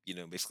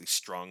basically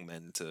strong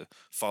men to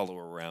follow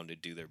around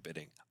and do their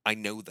bidding. I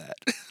know that.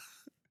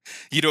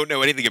 You don't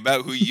know anything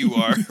about who you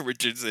are,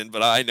 Richardson,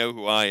 but I know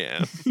who I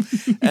am.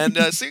 And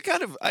so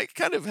I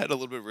kind of had a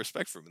little bit of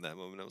respect for him in that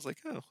moment. I was like,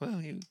 oh well,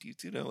 you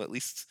do know, at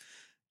least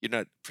you're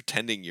not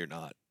pretending you're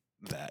not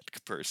that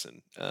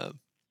person.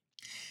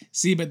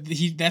 See, but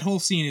that whole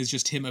scene is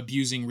just him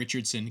abusing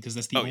Richardson, because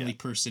that's the only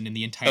person in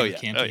the entire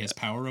camp he has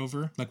power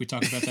over. Like, we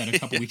talked about that a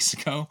couple weeks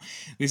ago.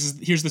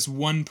 Here's this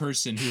one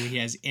person who he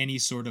has any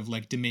sort of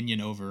like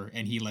dominion over,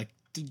 and he like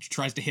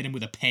tries to hit him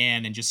with a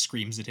pan and just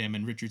screams at him,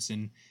 and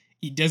Richardson,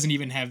 he doesn't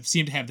even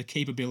seem to have the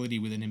capability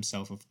within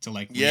himself to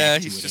like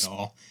react to it at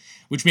all,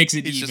 which makes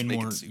it even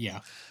more that's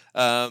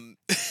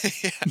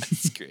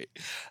great.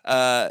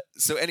 So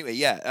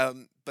anyway,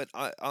 but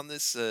on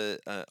this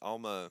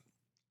Alma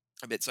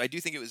a bit, so I do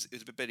think it was a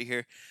bit better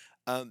here.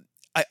 I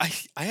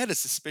had a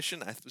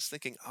suspicion. I was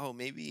thinking, oh,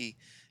 maybe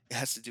it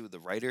has to do with the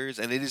writers,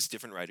 and it is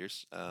different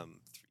writers.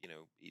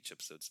 Each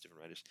episode's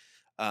different writers,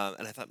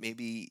 and I thought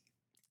maybe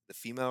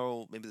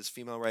these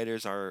female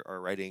writers are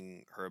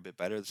writing her a bit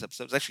better this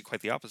episode. It's actually quite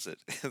the opposite.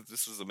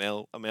 This was a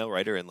male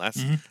writer, and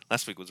last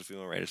week was a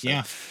female writer. So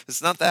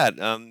it's not that.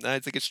 I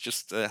think it's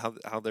just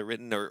how they're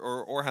written,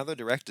 or how they're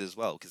directed as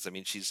well. Because I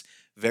mean, she's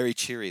very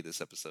cheery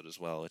this episode as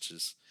well, which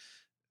is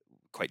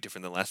quite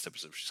different than last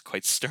episode, which is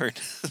quite stern.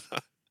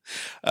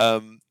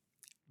 So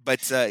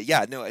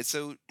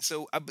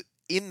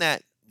in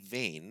that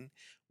vein,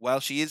 while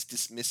she is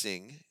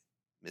dismissing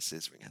Miss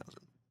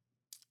Isringhausen,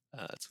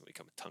 it's going to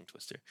become a tongue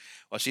twister.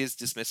 While she is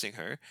dismissing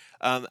her,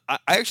 I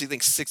actually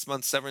think 6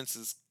 months severance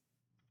is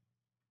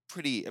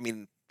pretty. I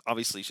mean,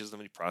 obviously she doesn't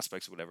have any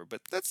prospects or whatever, but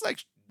that's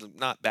like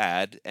not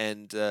bad.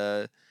 And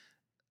I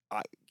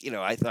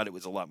thought it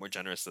was a lot more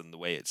generous than the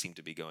way it seemed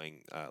to be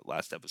going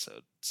last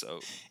episode. So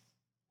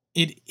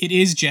it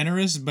is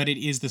generous, but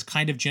it is this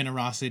kind of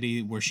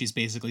generosity where she's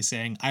basically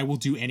saying, I will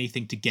do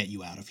anything to get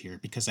you out of here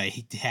because I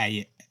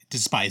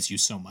despise you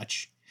so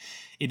much.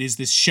 it is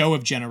this show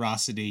of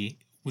generosity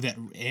that,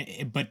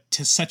 but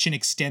to such an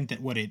extent that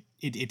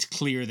it's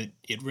clear that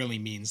it really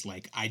means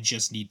like, I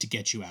just need to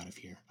get you out of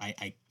here.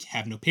 I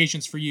have no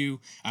patience for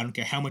you. I don't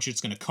care how much it's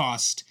going to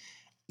cost.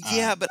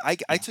 Yeah, but I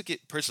Yeah. took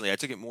it personally. I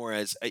took it more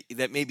as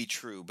that may be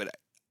true, but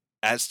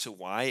as to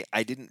why,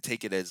 I didn't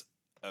take it as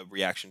a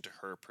reaction to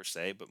her per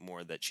se, but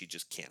more that she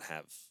just can't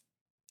have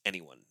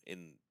anyone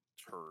in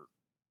her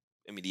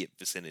immediate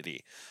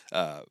vicinity,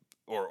 uh,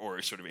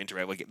 or sort of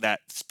interact like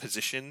that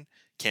position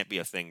can't be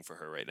a thing for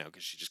her right now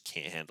because she just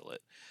can't handle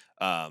it.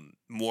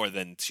 More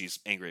than she's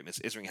angry at Miss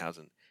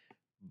Isringhausen.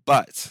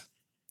 But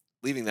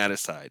leaving that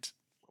aside,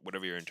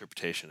 whatever your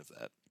interpretation of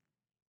that,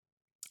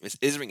 Miss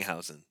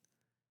Isringhausen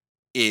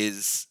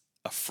is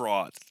a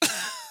fraud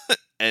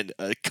and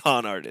a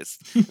con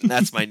artist. And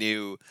that's my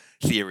new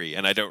theory.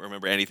 And I don't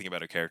remember anything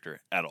about her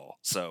character at all.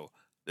 So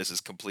this is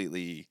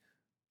completely,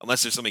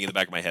 unless there's something in the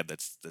back of my head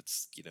that's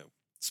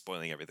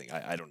spoiling everything.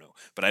 I don't know,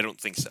 but I don't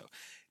think so,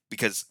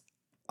 because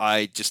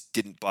I just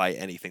didn't buy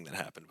anything that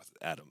happened with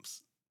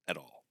Adams at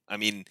all. I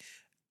mean,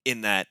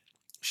 in that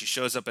she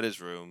shows up at his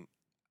room,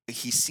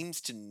 he seems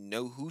to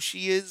know who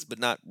she is, but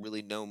not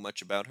really know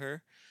much about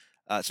her.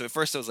 So at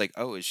first I was like,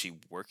 "Oh, is she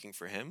working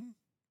for him?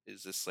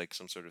 Is this like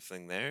some sort of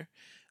thing there?"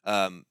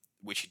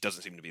 Which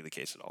doesn't seem to be the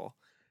case at all.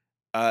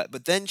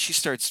 But then she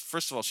starts.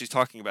 First of all, she's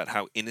talking about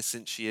how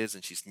innocent she is,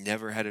 and she's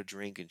never had a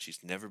drink, and she's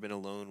never been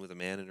alone with a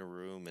man in a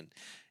room, and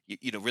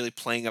really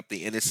playing up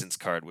the innocence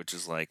card, which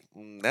is like,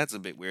 that's a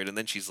bit weird. And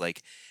then she's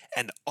like,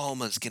 "And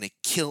Alma's gonna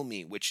kill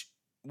me," which,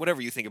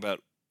 whatever you think about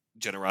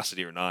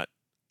generosity or not,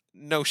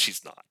 no,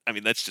 she's not. I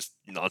mean, that's just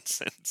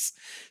nonsense.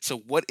 So,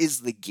 what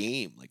is the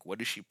game? Like, what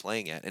is she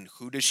playing at, and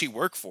who does she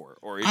work for,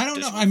 or I don't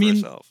does know. she work for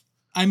herself?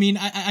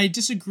 I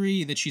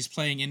disagree that she's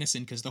playing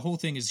innocent, because the whole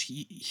thing is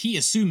he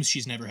assumes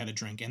she's never had a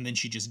drink, and then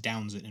she just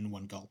downs it in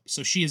one gulp.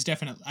 So she is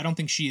definitely. I don't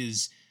think she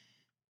is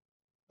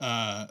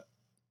uh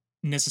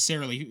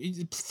necessarily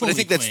But I fully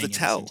think that's the playing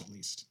innocent, tell. at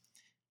least.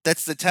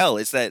 That's the tell.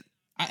 Is that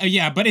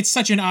Yeah, but it's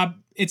such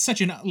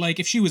an, like,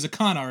 if she was a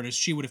con artist,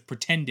 she would have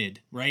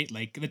pretended, right?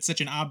 Like, that's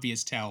such an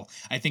obvious tell.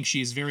 I think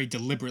she is very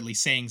deliberately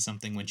saying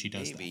something when she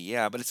does maybe, that.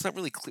 yeah, but it's not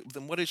really clear.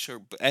 Then what is her?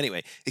 But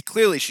anyway,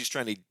 clearly she's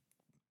trying to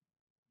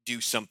do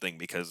something,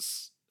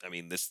 because I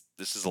mean, this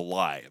is a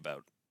lie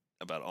about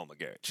Alma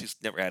Garrett. She's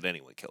never had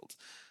anyone killed,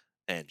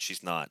 and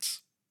she's not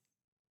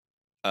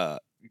uh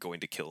going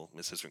to kill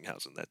Mrs.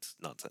 Ringhausen. That's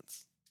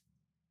nonsense.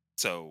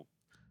 So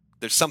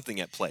there's something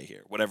at play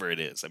here, whatever it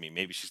is. I mean,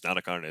 maybe she's not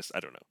a con artist. I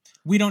don't know.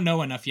 We don't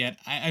know enough yet.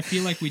 I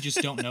feel like we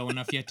just don't know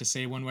enough yet to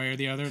say one way or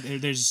the other.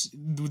 There's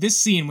this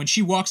scene when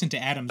she walks into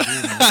Adam's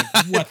room. I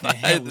was like, what the I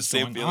had hell the is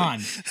same going feeling.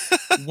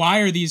 on? Why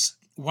are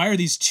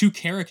these two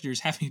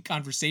characters having a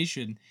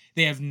conversation?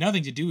 They have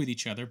nothing to do with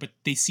each other, but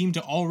they seem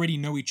to already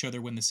know each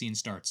other when the scene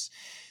starts.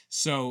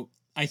 So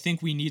I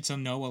think we need to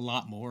know a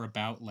lot more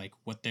about, like,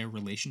 what their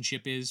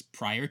relationship is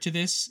prior to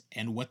this,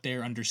 and what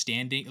their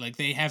understanding, like,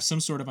 they have some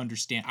sort of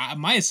understand.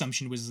 My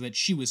assumption was that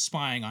she was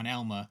spying on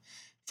Alma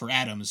for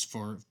Adams,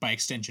 for by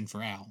extension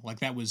for Al. Like,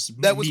 that was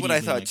That was what I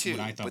immediately thought like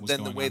what I too. thought But was then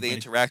the going way on, they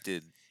but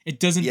interacted, it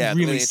doesn't yeah, the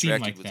way really they seem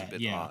interacted like was a that.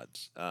 bit Yeah,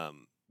 odd.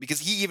 Because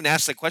he even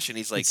asked that question.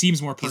 it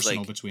seems more He's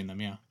personal like, between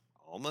them. Yeah.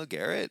 Alma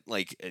Garrett,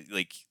 like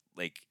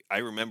I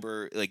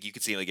remember, like you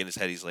could see like in his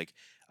head, he's like,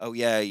 oh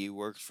yeah, you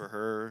worked for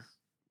her.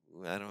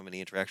 I don't have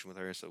any interaction with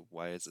her, so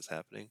why is this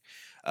happening?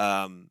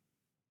 Um,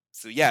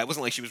 so yeah, it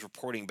wasn't like she was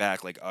reporting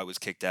back like, oh, I was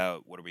kicked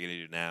out. What are we gonna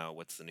do now?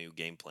 What's the new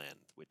game plan?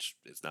 Which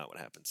is not what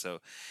happened. So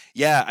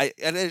yeah, I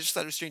just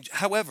thought it was strange.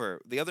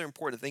 However, the other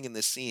important thing in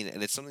this scene,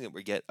 and it's something that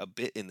we get a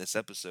bit in this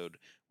episode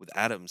with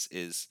Adams,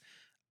 is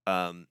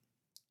um,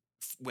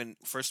 when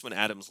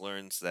Adams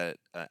learns that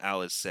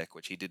Al is sick,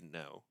 which he didn't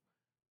know,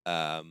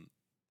 um,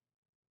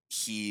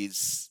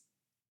 he's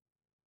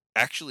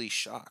actually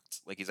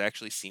shocked. Like, he's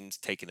actually seems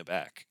taken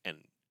aback and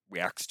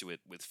reacts to it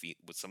with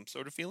some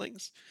sort of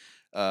feelings.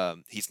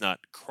 He's not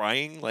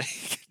crying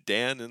like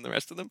Dan and the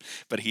rest of them,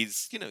 but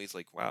he's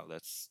like, wow,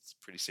 that's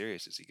pretty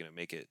serious. Is he going to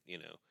make it?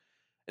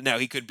 And now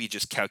he could be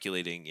just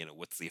calculating,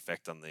 what's the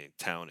effect on the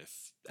town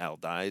if Al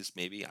dies?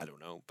 Maybe, I don't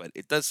know, but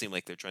it does seem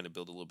like they're trying to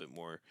build a little bit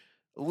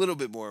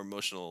more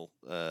emotional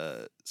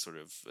sort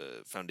of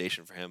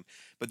foundation for him.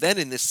 But then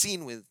in this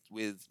scene with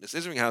Miss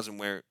Isringhausen,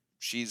 where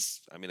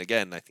I mean,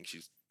 again, I think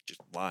she's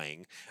just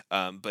lying,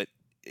 but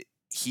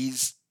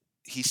he's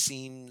he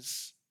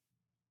seems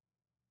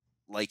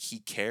like he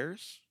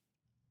cares,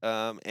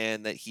 and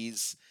that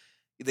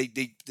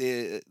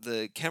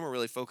the camera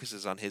really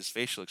focuses on his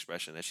facial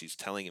expression as she's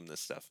telling him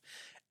this stuff,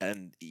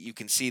 and you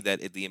can see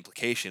that the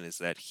implication is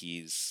that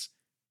he's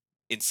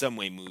in some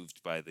way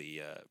moved by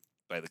the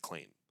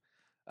claim.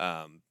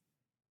 Um,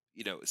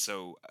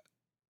 so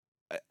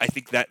I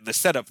think that the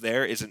setup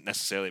there isn't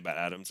necessarily about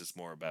Adams. It's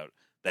more about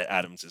that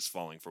Adams is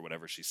falling for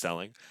whatever she's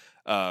selling.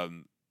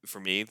 For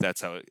me,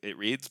 that's how it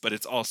reads. But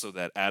it's also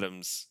that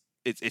Adams.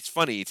 It's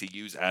funny to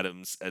use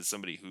Adams as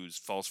somebody who's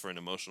falls for an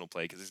emotional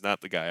play, because he's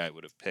not the guy I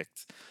would have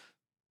picked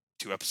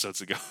 2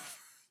 episodes ago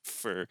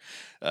for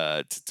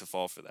to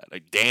fall for that.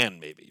 Like Dan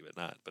maybe, but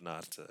not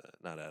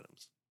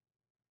Adams.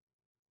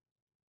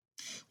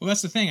 Well,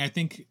 that's the thing. I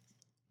think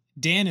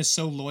Dan is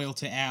so loyal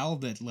to Al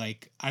that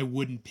like I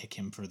wouldn't pick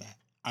him for that.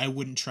 I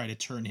wouldn't try to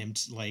turn him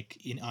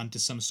onto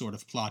some sort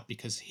of plot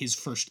because his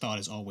first thought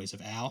is always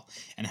of Al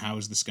and how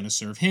is this going to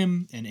serve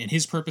him and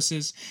his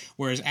purposes.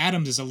 Whereas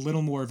Adams is a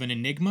little more of an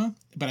enigma.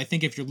 But I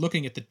think if you're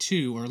looking at the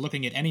two or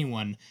looking at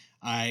anyone,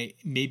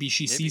 maybe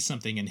she sees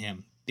something in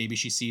him. Maybe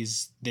she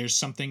sees there's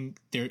something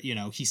there. You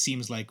know, he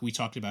seems like we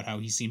talked about how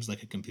he seems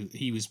like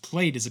he was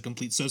played as a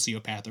complete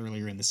sociopath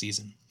earlier in the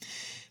season.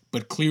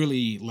 But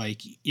clearly,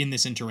 like, in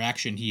this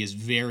interaction, he is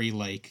very,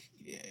 like,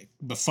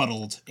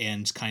 befuddled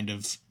and kind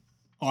of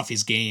off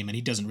his game, and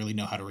he doesn't really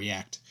know how to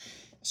react.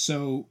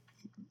 So,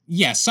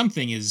 yeah,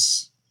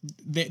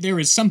 there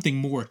is something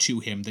more to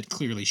him that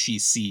clearly she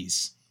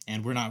sees,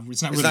 and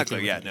it's not really clear.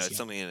 Yeah, no, it's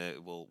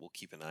something we'll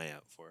keep an eye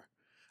out for.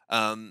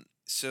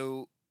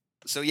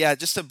 So yeah,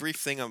 just a brief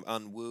thing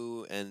on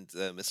Wu and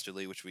Mr.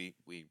 Lee, which we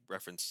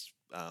referenced.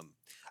 I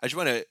just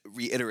want to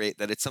reiterate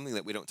that it's something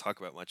that we don't talk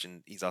about much,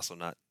 and he's also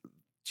not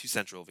too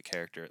central of a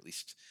character, at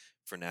least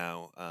for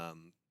now.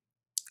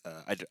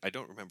 I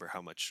don't remember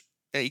how much.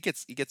 Yeah, he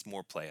gets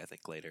more play, I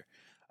think, later.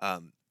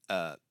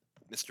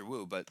 Mr.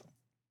 Wu, but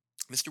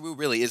Mr. Wu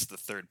really is the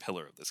third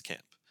pillar of this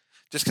camp.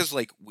 Just because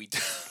like we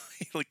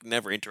like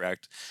never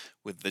interact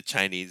with the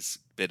Chinese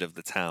bit of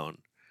the town,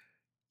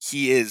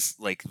 he is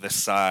like the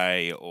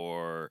Sai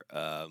or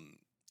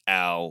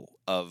Al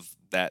of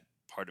that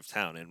part of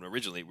town, and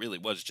originally really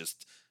was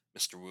just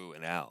Mr. Wu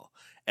and Al.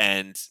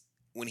 And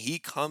when he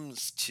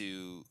comes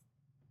to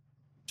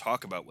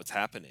talk about what's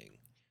happening,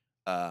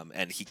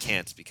 and he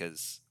can't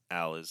because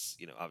Al is,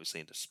 obviously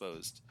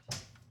indisposed.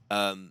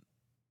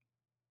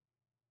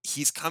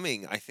 He's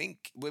coming, I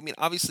think. I mean,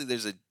 obviously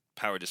there's a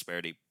power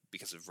disparity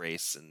because of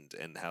race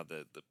and how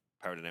the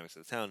power dynamics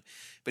of the town,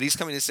 but he's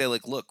coming to say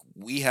like, look,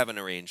 we have an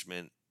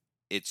arrangement,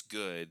 it's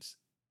good,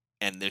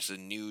 and there's a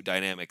new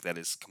dynamic that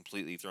is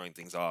completely throwing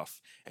things off,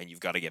 and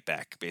you've got to get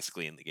back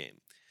basically in the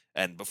game.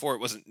 And before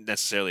it wasn't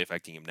necessarily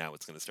affecting him, now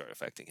it's going to start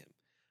affecting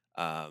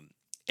him.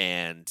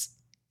 And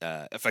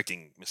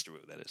affecting Mr. Wu,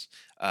 that is.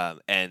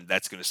 And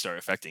that's going to start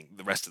affecting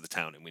the rest of the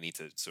town, and we need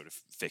to sort of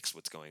fix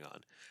what's going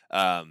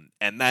on.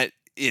 And that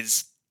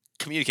is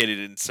communicated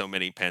in so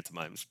many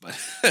pantomimes, but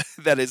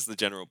that is the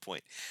general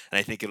point. And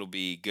I think it'll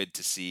be good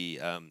to see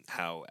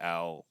how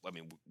Al,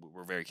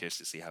 we're very curious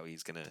to see how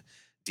he's going to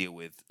deal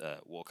with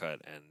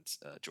Wolcott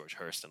and George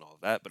Hurst and all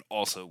of that, but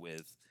also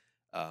with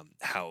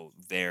how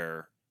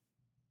they're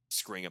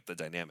screwing up the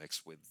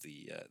dynamics with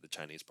the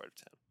Chinese part of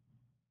town.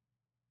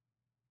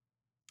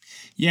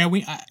 Yeah,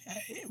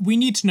 we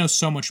need to know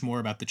so much more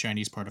about the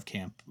Chinese part of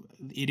camp.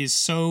 It is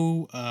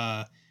so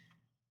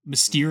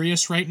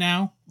mysterious right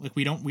now. Like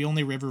we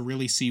only ever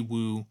really see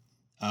Wu.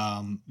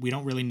 We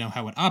don't really know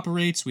how it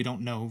operates. We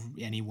don't know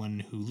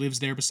anyone who lives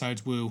there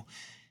besides Wu.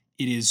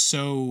 It is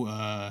so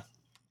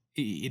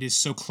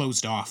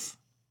closed off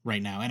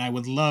right now, and I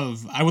would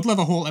love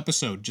a whole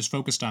episode just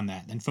focused on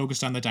that and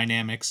focused on the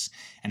dynamics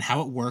and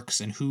how it works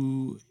and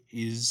who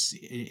is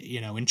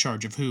in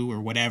charge of who or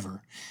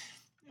whatever.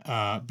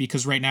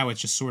 Because right now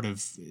it's just sort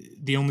of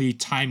the only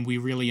time we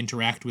really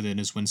interact with it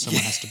is when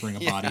someone has to bring a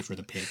body for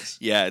the pigs.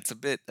 Yeah, it's a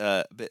bit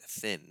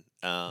thin.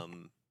 But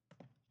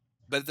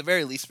at the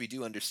very least, we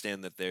do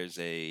understand that there's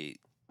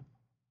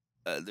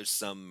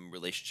some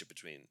relationship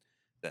between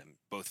them,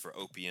 both for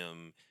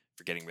opium,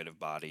 for getting rid of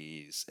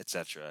bodies,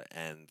 etc.,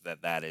 and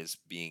that is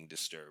being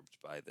disturbed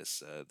by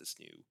this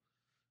new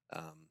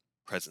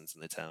presence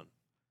in the town.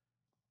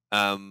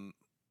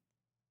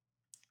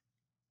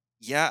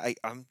 Yeah,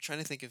 I'm trying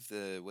to think of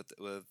what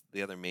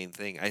the other main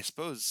thing. I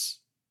suppose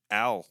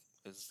Al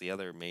is the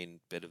other main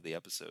bit of the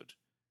episode.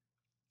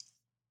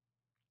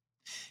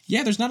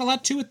 Yeah, there's not a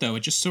lot to it though.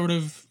 It just sort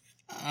of.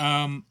 We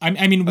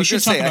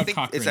should talk about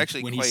Cochran. It's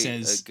actually when quite he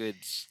says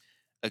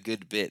a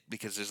good bit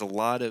because there's a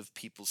lot of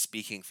people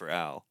speaking for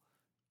Al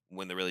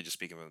when they're really just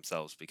speaking for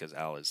themselves because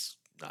Al is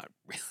not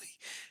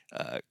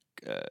really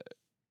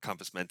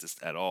compos mentis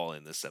at all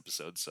in this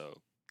episode.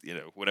 So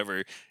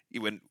whatever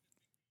when.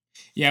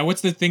 Yeah,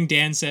 what's the thing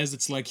Dan says?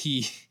 It's like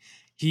he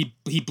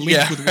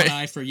blinked with one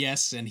eye for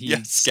yes, and he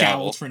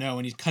scowled for no,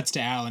 and he cuts to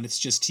Al, and it's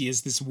just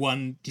he's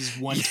one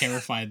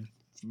terrified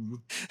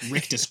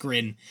rictus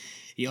grin.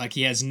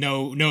 He has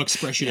no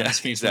expression on his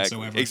face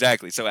whatsoever.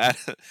 Exactly. So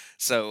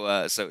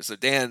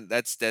Dan,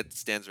 that's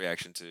Dan's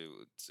reaction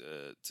to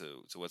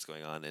what's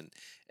going on,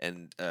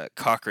 and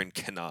Cochran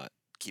cannot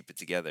keep it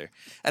together.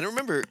 And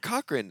remember,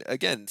 Cochran,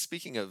 again,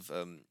 speaking of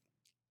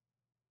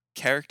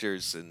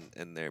characters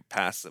and their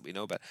past that we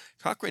know about,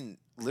 Cochran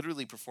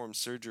literally performed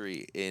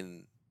surgery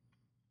in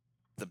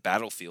the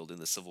battlefield in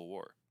the Civil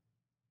War,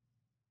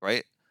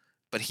 right?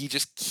 But he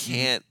just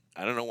can't.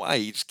 I don't know why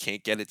he just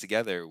can't get it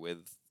together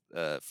with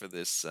for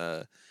this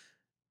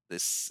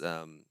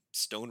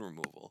stone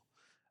removal.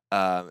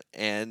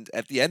 And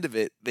at the end of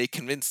it, they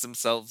convince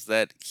themselves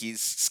that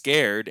he's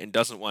scared and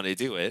doesn't want to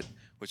do it,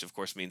 which of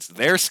course means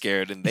they're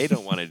scared and they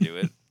don't want to do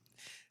it.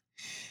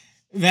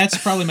 That's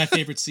probably my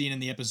favorite scene in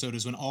the episode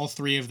is when all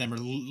three of them are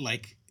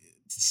like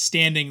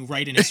standing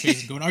right in his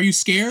face and going, "Are you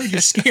scared?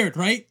 You're scared,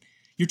 right?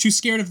 you're too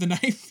scared of the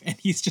knife, and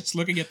he's just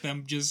looking at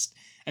them, just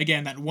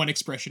again that one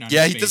expression on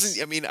Yeah, his he face.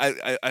 doesn't. I mean,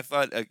 I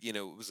thought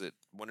was it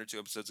 1 or 2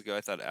 episodes ago?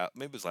 I thought Al,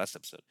 maybe it was last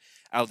episode.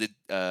 Al did.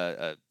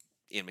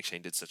 Ian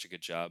McShane did such a good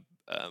job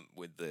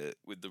with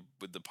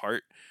the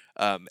part,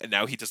 and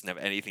now he doesn't have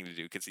anything to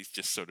do because he's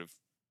just sort of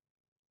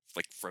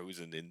like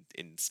frozen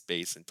in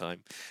space and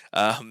time,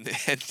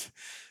 and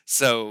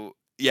so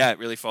yeah, it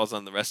really falls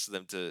on the rest of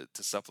them to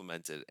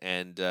supplement it.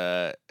 And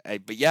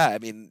but yeah, I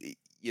mean,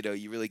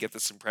 you really get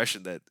this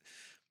impression that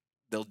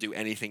they'll do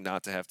anything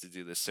not to have to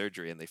do this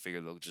surgery, and they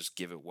figure they'll just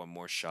give it one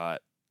more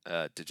shot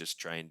to just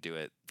try and do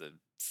it the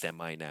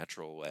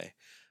semi-natural way.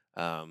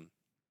 Um,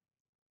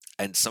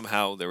 and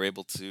somehow they're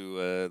able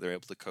to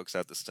coax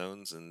out the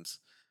stones, and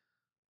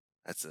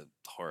that's a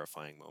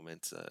horrifying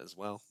moment as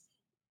well.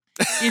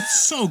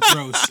 It's so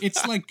gross.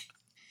 It's like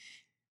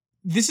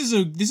this is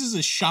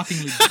a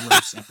shockingly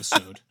gross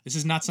episode. This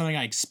is not something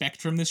I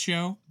expect from this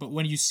show, but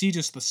when you see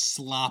just the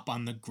slop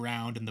on the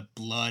ground and the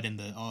blood and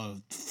the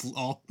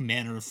all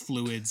manner of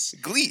fluids,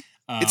 Gleet.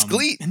 It's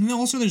Gleet. and then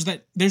also there's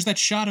that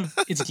shot of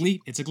it's Gleet.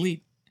 It's a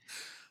Gleet.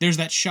 There's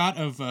that shot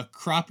of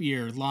Crop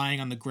Ear lying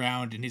on the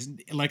ground, and his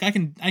like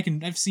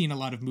I've seen a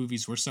lot of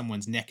movies where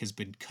someone's neck has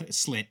been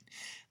slit,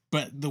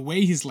 but the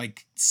way his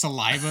like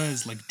saliva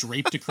is like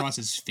draped across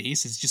his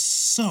face is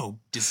just so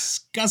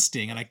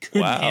disgusting, and I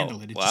couldn't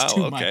handle it. It's just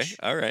too Okay. much.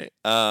 All right.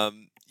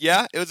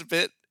 Yeah, it was a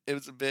bit.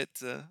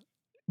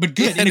 But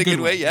good in a good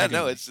way. In Yeah. a good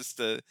No, way. it's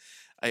just.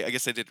 I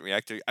guess I didn't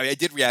react to. I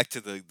did react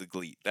to the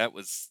Gleet. That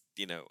was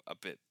a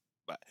bit.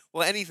 But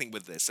well, anything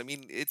with this. I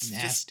mean, it's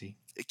Nasty.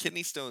 just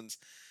kidney stones.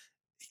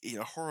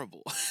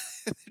 Horrible.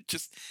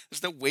 Just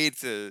there's no way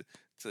to.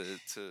 I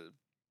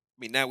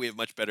mean, now we have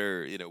much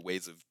better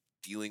ways of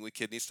dealing with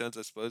kidney stones.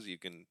 I suppose you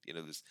can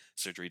this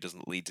surgery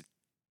doesn't lead to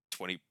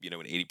 20 an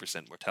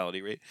 80%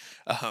 mortality rate,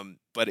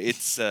 but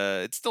it's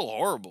still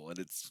horrible, and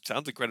it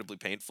sounds incredibly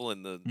painful,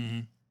 and the Mm-hmm.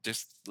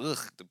 just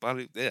the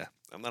body. Yeah,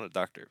 I'm not a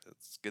doctor.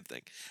 That's a good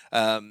thing.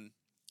 um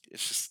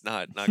it's just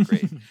not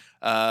great.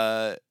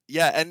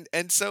 Yeah,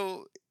 and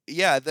so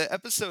yeah, the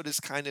episode is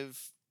kind of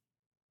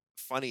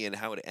funny in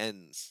how it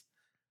ends.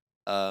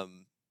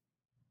 um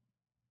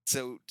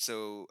so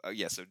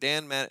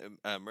Dan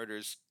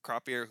murders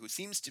Cropier, who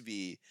seems to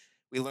be.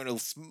 We learn a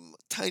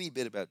tiny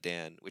bit about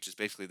Dan, which is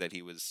basically that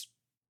he was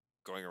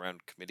going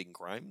around committing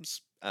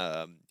crimes,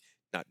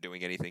 not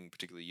doing anything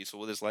particularly useful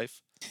with his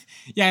life.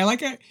 Yeah, I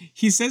like it.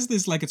 He says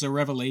this like it's a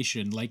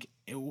revelation. Like,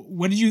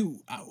 what did you?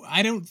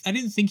 I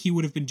didn't think he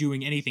would have been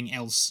doing anything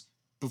else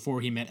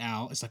before he met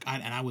Al. It's like,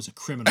 and I was a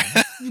criminal.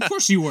 Of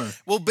course you were.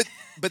 Well,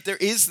 but there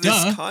is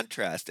this Duh.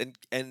 contrast,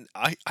 and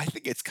I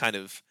think it's kind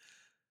of.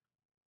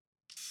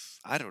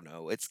 I don't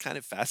know. It's kind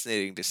of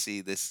fascinating to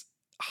see this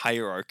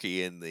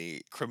hierarchy in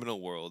the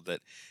criminal world,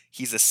 that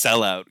he's a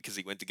sellout because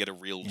he went to get a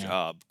real Yeah.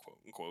 job, quote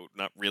unquote.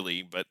 Not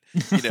really, but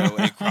and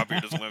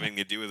Cropier doesn't want anything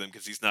to do with him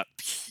because he's not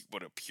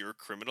a pure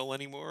criminal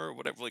anymore or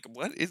whatever. Like,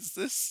 what is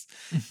this?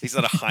 He's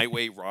not a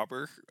highway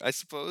robber, I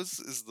suppose,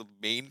 is the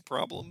main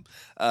problem.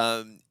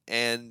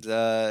 And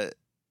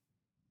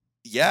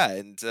yeah,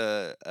 and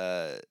so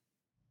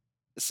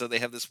they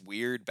have this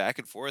weird back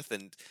and forth,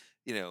 and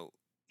you know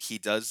he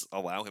does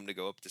allow him to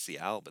go up to see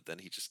Al, but then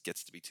he just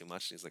gets to be too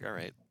much, and he's like, all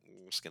right,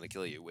 I'm just gonna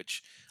kill you,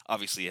 which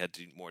obviously had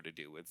more to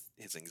do with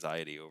his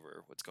anxiety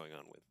over what's going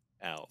on with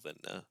Al than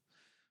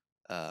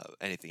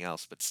anything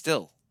else. But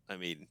still, I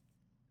mean,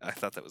 I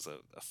thought that was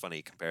a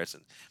funny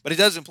comparison, but it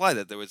does imply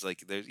that there's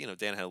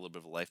Dan had a little bit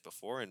of a life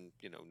before, and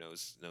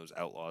knows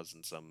outlaws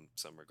in some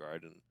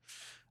regard, and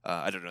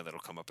I don't know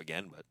that'll come up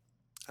again, but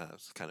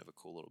it's kind of a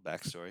cool little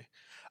backstory.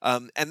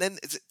 And then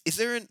is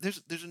there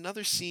there's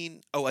another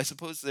scene? Oh, I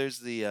suppose there's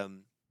the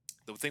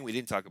thing we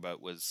didn't talk about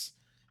was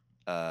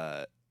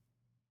uh,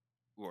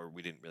 or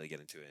we didn't really get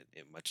into it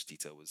in much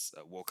detail, was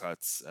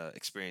Wolcott's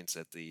experience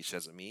at the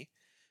Chez Ami.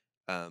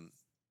 Um,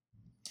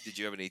 did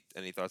you have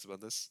any thoughts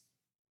about this?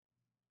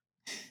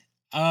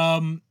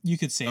 You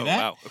could say Oh that.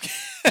 wow, okay.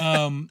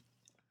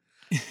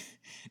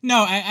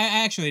 No,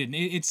 I actually didn't.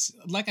 It's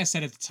like I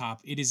said at the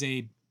top. It is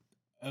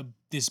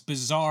this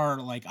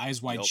bizarre, like,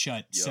 Eyes Wide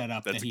Shut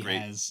setup That's that he a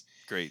has.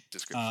 great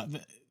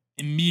description.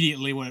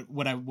 Immediately,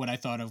 what I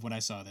thought of when I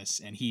saw this,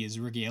 and he is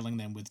regaling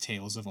them with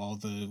tales of all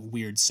the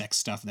weird sex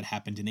stuff that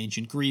happened in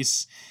ancient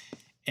Greece,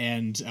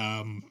 and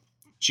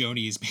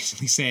Joni is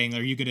basically saying,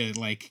 "Are you gonna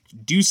like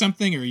do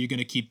something, or are you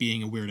gonna keep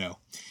being a weirdo?"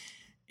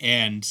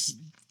 And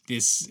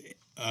this,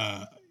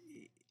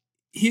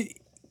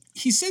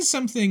 he says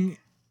something.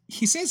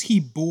 He says he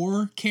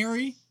bore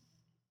Carrie,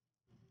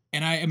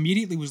 and I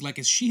immediately was like,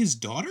 "Is she his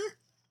daughter?"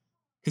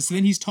 Because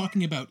then he's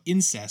talking about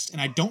incest,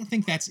 and I don't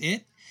think that's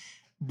it.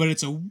 But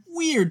it's a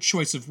weird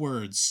choice of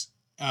words,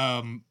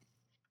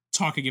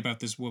 talking about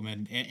this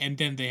woman, and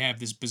then they have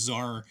this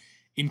bizarre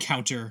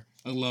encounter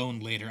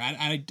alone later.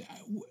 I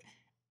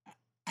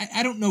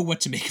don't know what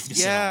to make of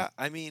this at all.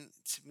 I mean,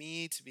 to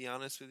me, to be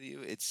honest with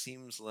you, it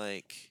seems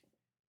like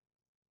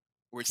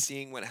we're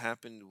seeing what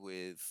happened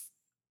with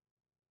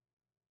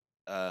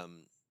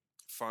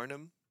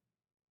Farnham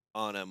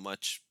on a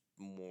much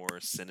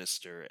more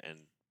sinister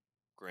and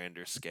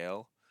grander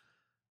scale.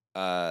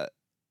 Uh,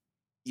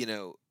 you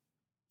know,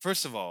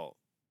 first of all,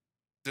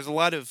 there's a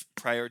lot of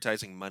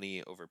prioritizing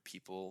money over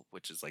people,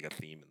 which is like a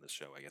theme in the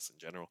show, I guess, in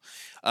general.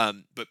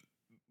 But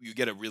you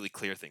get a really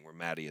clear thing where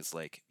Maddie is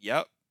like,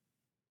 "Yep,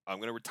 I'm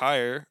gonna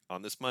retire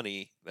on this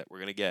money that we're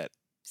gonna get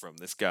from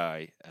this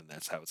guy, and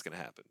that's how it's gonna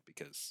happen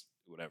because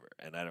whatever."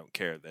 And I don't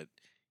care that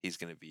he's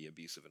gonna be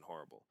abusive and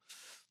horrible.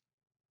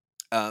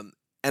 Um,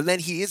 and then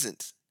he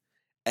isn't,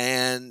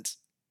 and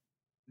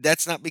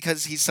that's not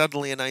because he's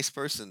suddenly a nice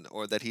person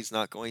or that he's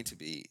not going to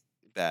be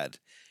bad.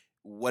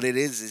 What it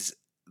is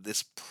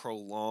this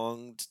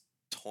prolonged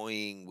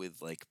toying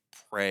with like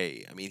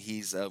prey. I mean,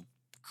 he's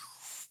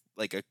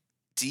like a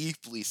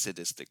deeply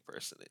sadistic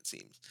person, it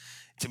seems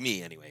to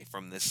me anyway,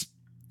 from this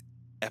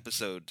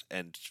episode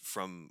and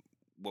from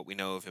what we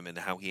know of him and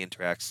how he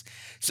interacts.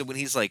 So when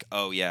he's like,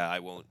 "Oh yeah, I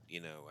won't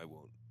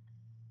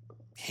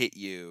hit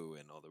you,"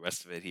 and all the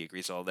rest of it, he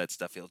agrees to all that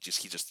stuff. He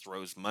just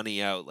throws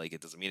money out like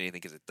it doesn't mean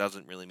anything because it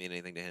doesn't really mean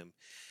anything to him.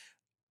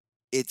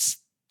 It's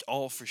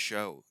all for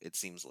show, it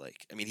seems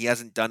like. I mean, he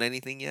hasn't done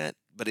anything yet,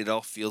 but it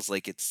all feels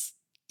like it's,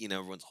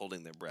 everyone's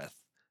holding their breath.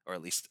 Or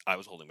at least I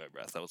was holding my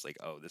breath. I was like,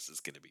 "Oh, this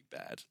is going to be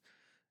bad."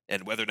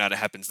 And whether or not it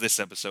happens this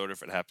episode or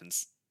if it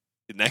happens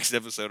the next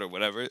episode or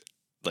whatever,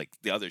 like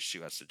the other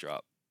shoe has to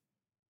drop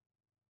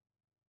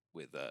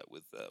with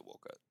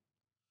Wolcott.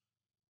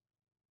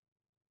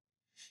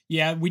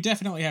 Yeah, we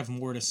definitely have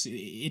more to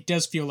see. It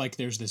does feel like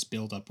there's this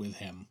buildup with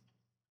him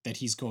that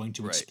he's going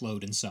to Right.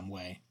 explode in some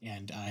way,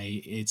 and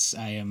I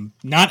am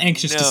not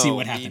anxious to see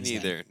what happens. Me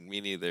neither. Then.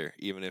 Me neither.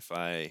 Even if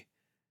I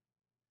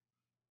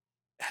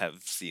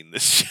have seen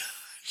this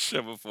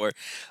show before,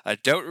 I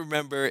don't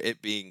remember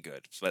it being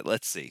good. But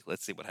let's see.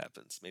 Let's see what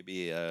happens.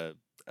 Maybe a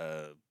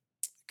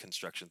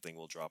construction thing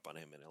will drop on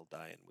him and he'll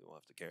die, and we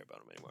won't have to care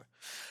about him anymore.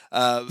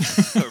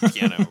 Or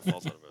piano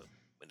falls out of a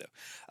window.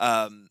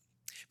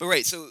 But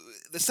right. So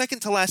the second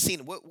to last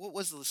scene. What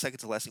was the second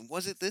to last scene?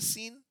 Was it this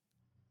scene?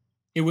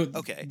 It was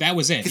okay. That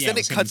was it. Because then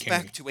it cuts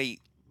back to a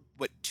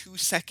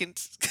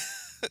 2-second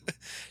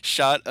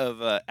shot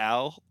of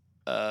Al,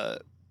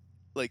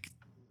 like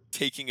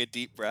taking a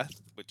deep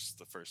breath, which is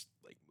the first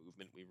like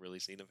movement we've really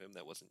seen of him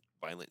that wasn't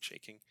violent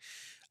shaking,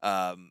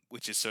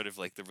 which is sort of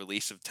like the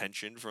release of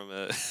tension from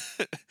a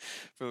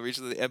from the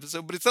region of the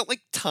episode. But it's not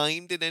like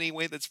timed in any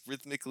way that's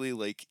rhythmically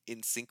like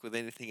in sync with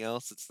anything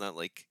else. It's not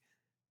like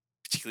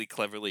particularly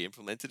cleverly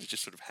implemented. It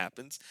just sort of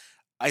happens.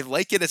 I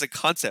like it as a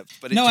concept,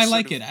 but I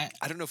like it.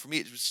 I don't know. For me,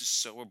 it was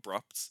just so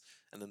abrupt,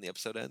 and then the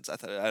episode ends. I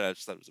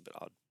just thought it was a bit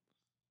odd.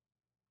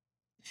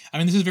 I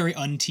mean, this is very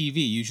un-TV.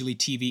 Usually,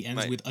 TV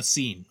ends Right. with a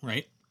scene,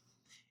 right?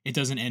 It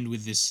doesn't end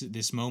with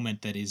this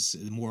moment that is a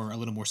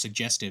little more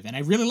suggestive, and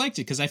I really liked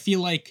it because I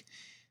feel like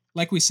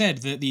we said,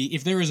 the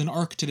if there is an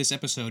arc to this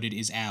episode, it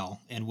is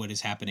Al and what is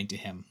happening to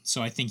him.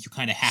 So I think you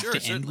kind of have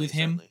to end with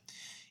him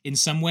in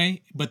some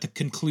way, but the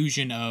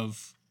conclusion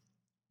of.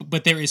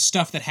 But there is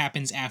stuff that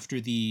happens after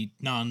the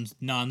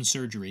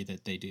non-surgery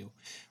that they do,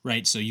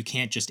 right? So you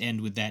can't just end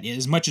with that.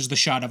 As much as the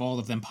shot of all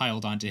of them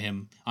piled onto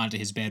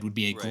his bed would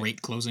be a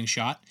great closing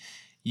shot,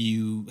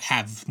 you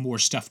have more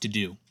stuff to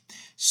do.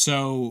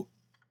 So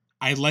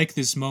I like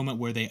this moment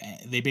where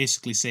they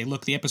basically say,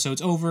 "Look, the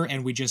episode's over,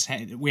 and we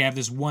have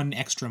this one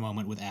extra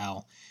moment with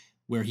Al,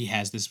 where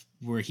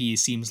he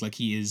seems like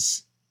he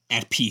is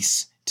at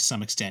peace to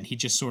some extent. He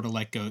just sort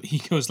of he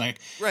goes like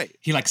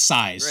he like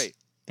sighs. Right.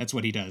 That's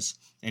what he does.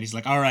 And he's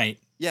like, "All right."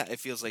 Yeah, it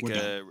feels like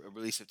a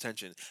release of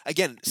tension.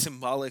 Again,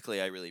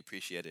 symbolically, I really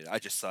appreciate it. I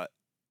just thought,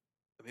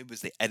 maybe it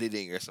was the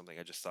editing or something,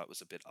 I just thought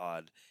was a bit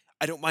odd.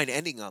 I don't mind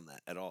ending on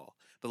that at all.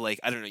 But, like,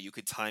 I don't know, you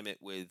could time it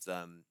with,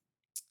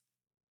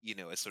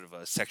 as sort of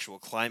a sexual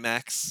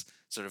climax,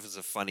 sort of as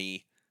a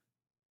funny,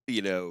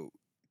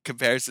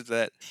 comparison to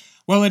that.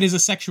 Well, it's a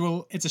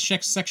sexual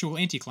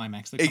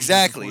anticlimax.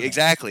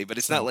 Exactly. But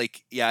it's not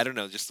like, I don't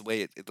know, just the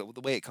way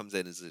it comes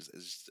in is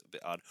just a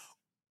bit odd.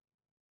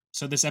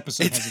 So this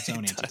episode has its own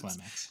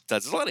anticlimax.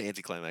 There's a lot of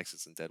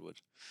anticlimaxes in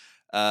Deadwood.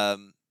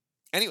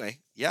 Anyway,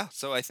 yeah.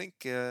 So I think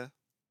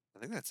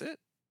that's it.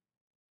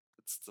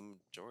 That's the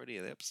majority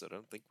of the episode. I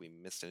don't think we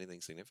missed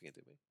anything significant,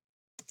 did we?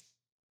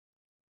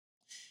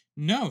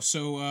 No.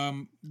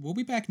 So we'll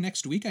be back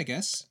next week, I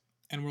guess,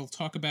 and we'll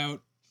talk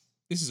about.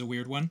 This is a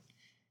weird one.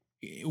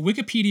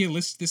 Wikipedia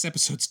lists this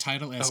episode's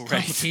title as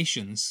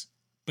complications,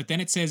 but then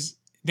it says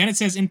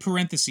in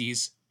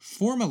parentheses.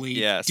 Formally,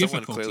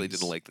 someone clearly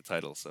didn't like the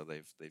title, so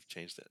they've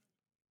changed it.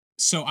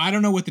 So I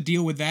don't know what the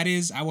deal with that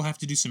is. I will have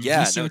to do some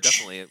research. Yeah, no,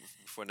 definitely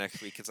before next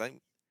week, because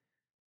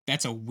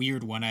That's a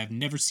weird one. I've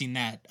never seen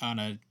that on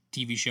a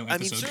TV show episode. I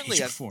mean, certainly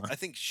before. I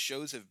think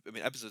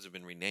episodes have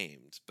been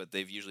renamed, but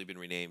they've usually been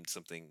renamed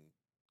something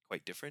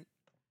quite different.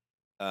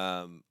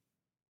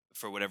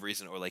 For whatever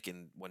reason, or like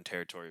in one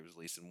territory it was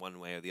released in one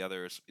way or the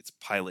other. It's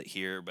pilot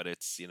here, but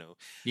it's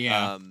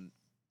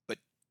but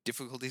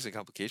difficulties and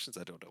complications,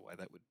 I don't know why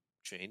that would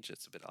change.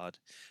 It's a bit odd.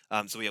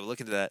 So we'll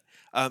look into that.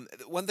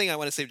 One thing I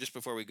want to say just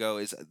before we go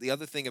is the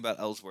other thing about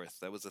Ellsworth.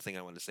 That was the thing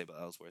I wanted to say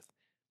about Ellsworth.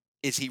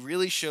 Is he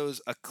really shows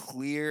a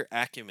clear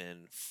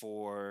acumen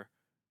for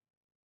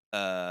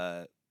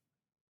uh,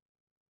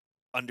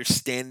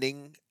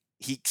 understanding.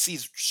 He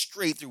sees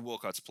straight through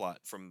Wolcott's plot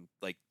from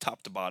like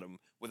top to bottom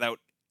without.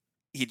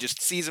 He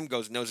just sees him,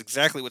 knows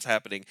exactly what's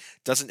happening,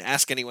 doesn't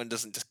ask anyone,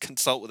 doesn't just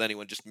consult with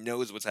anyone, just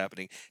knows what's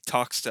happening,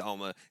 talks to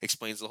Alma,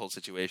 explains the whole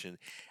situation.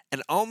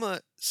 And Alma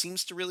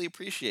seems to really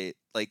appreciate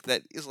like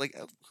that is like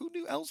who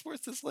knew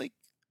Ellsworth is like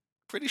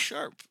pretty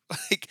sharp.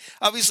 Like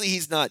obviously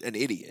he's not an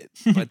idiot,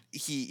 but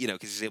he,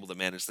 because he's able to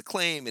manage the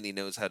claim and he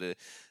knows how to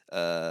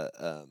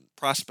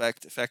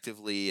prospect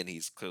effectively, and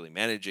he's clearly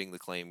managing the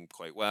claim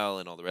quite well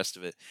and all the rest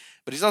of it.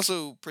 But he's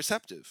also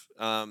perceptive,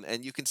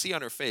 and you can see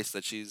on her face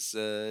that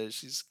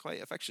she's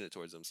quite affectionate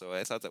towards him. So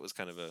I thought that was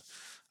kind of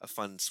a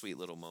fun, sweet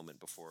little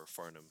moment before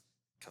Farnham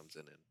comes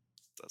in and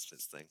does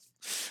his thing.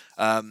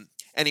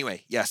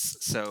 Anyway, yes.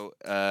 So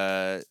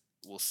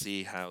we'll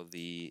see how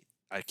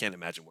I can't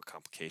imagine what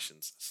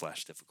complications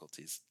 /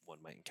 difficulties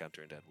one might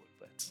encounter in Deadwood,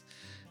 but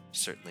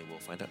certainly we'll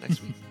find out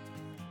next week.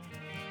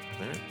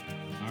 All right.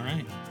 All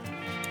right.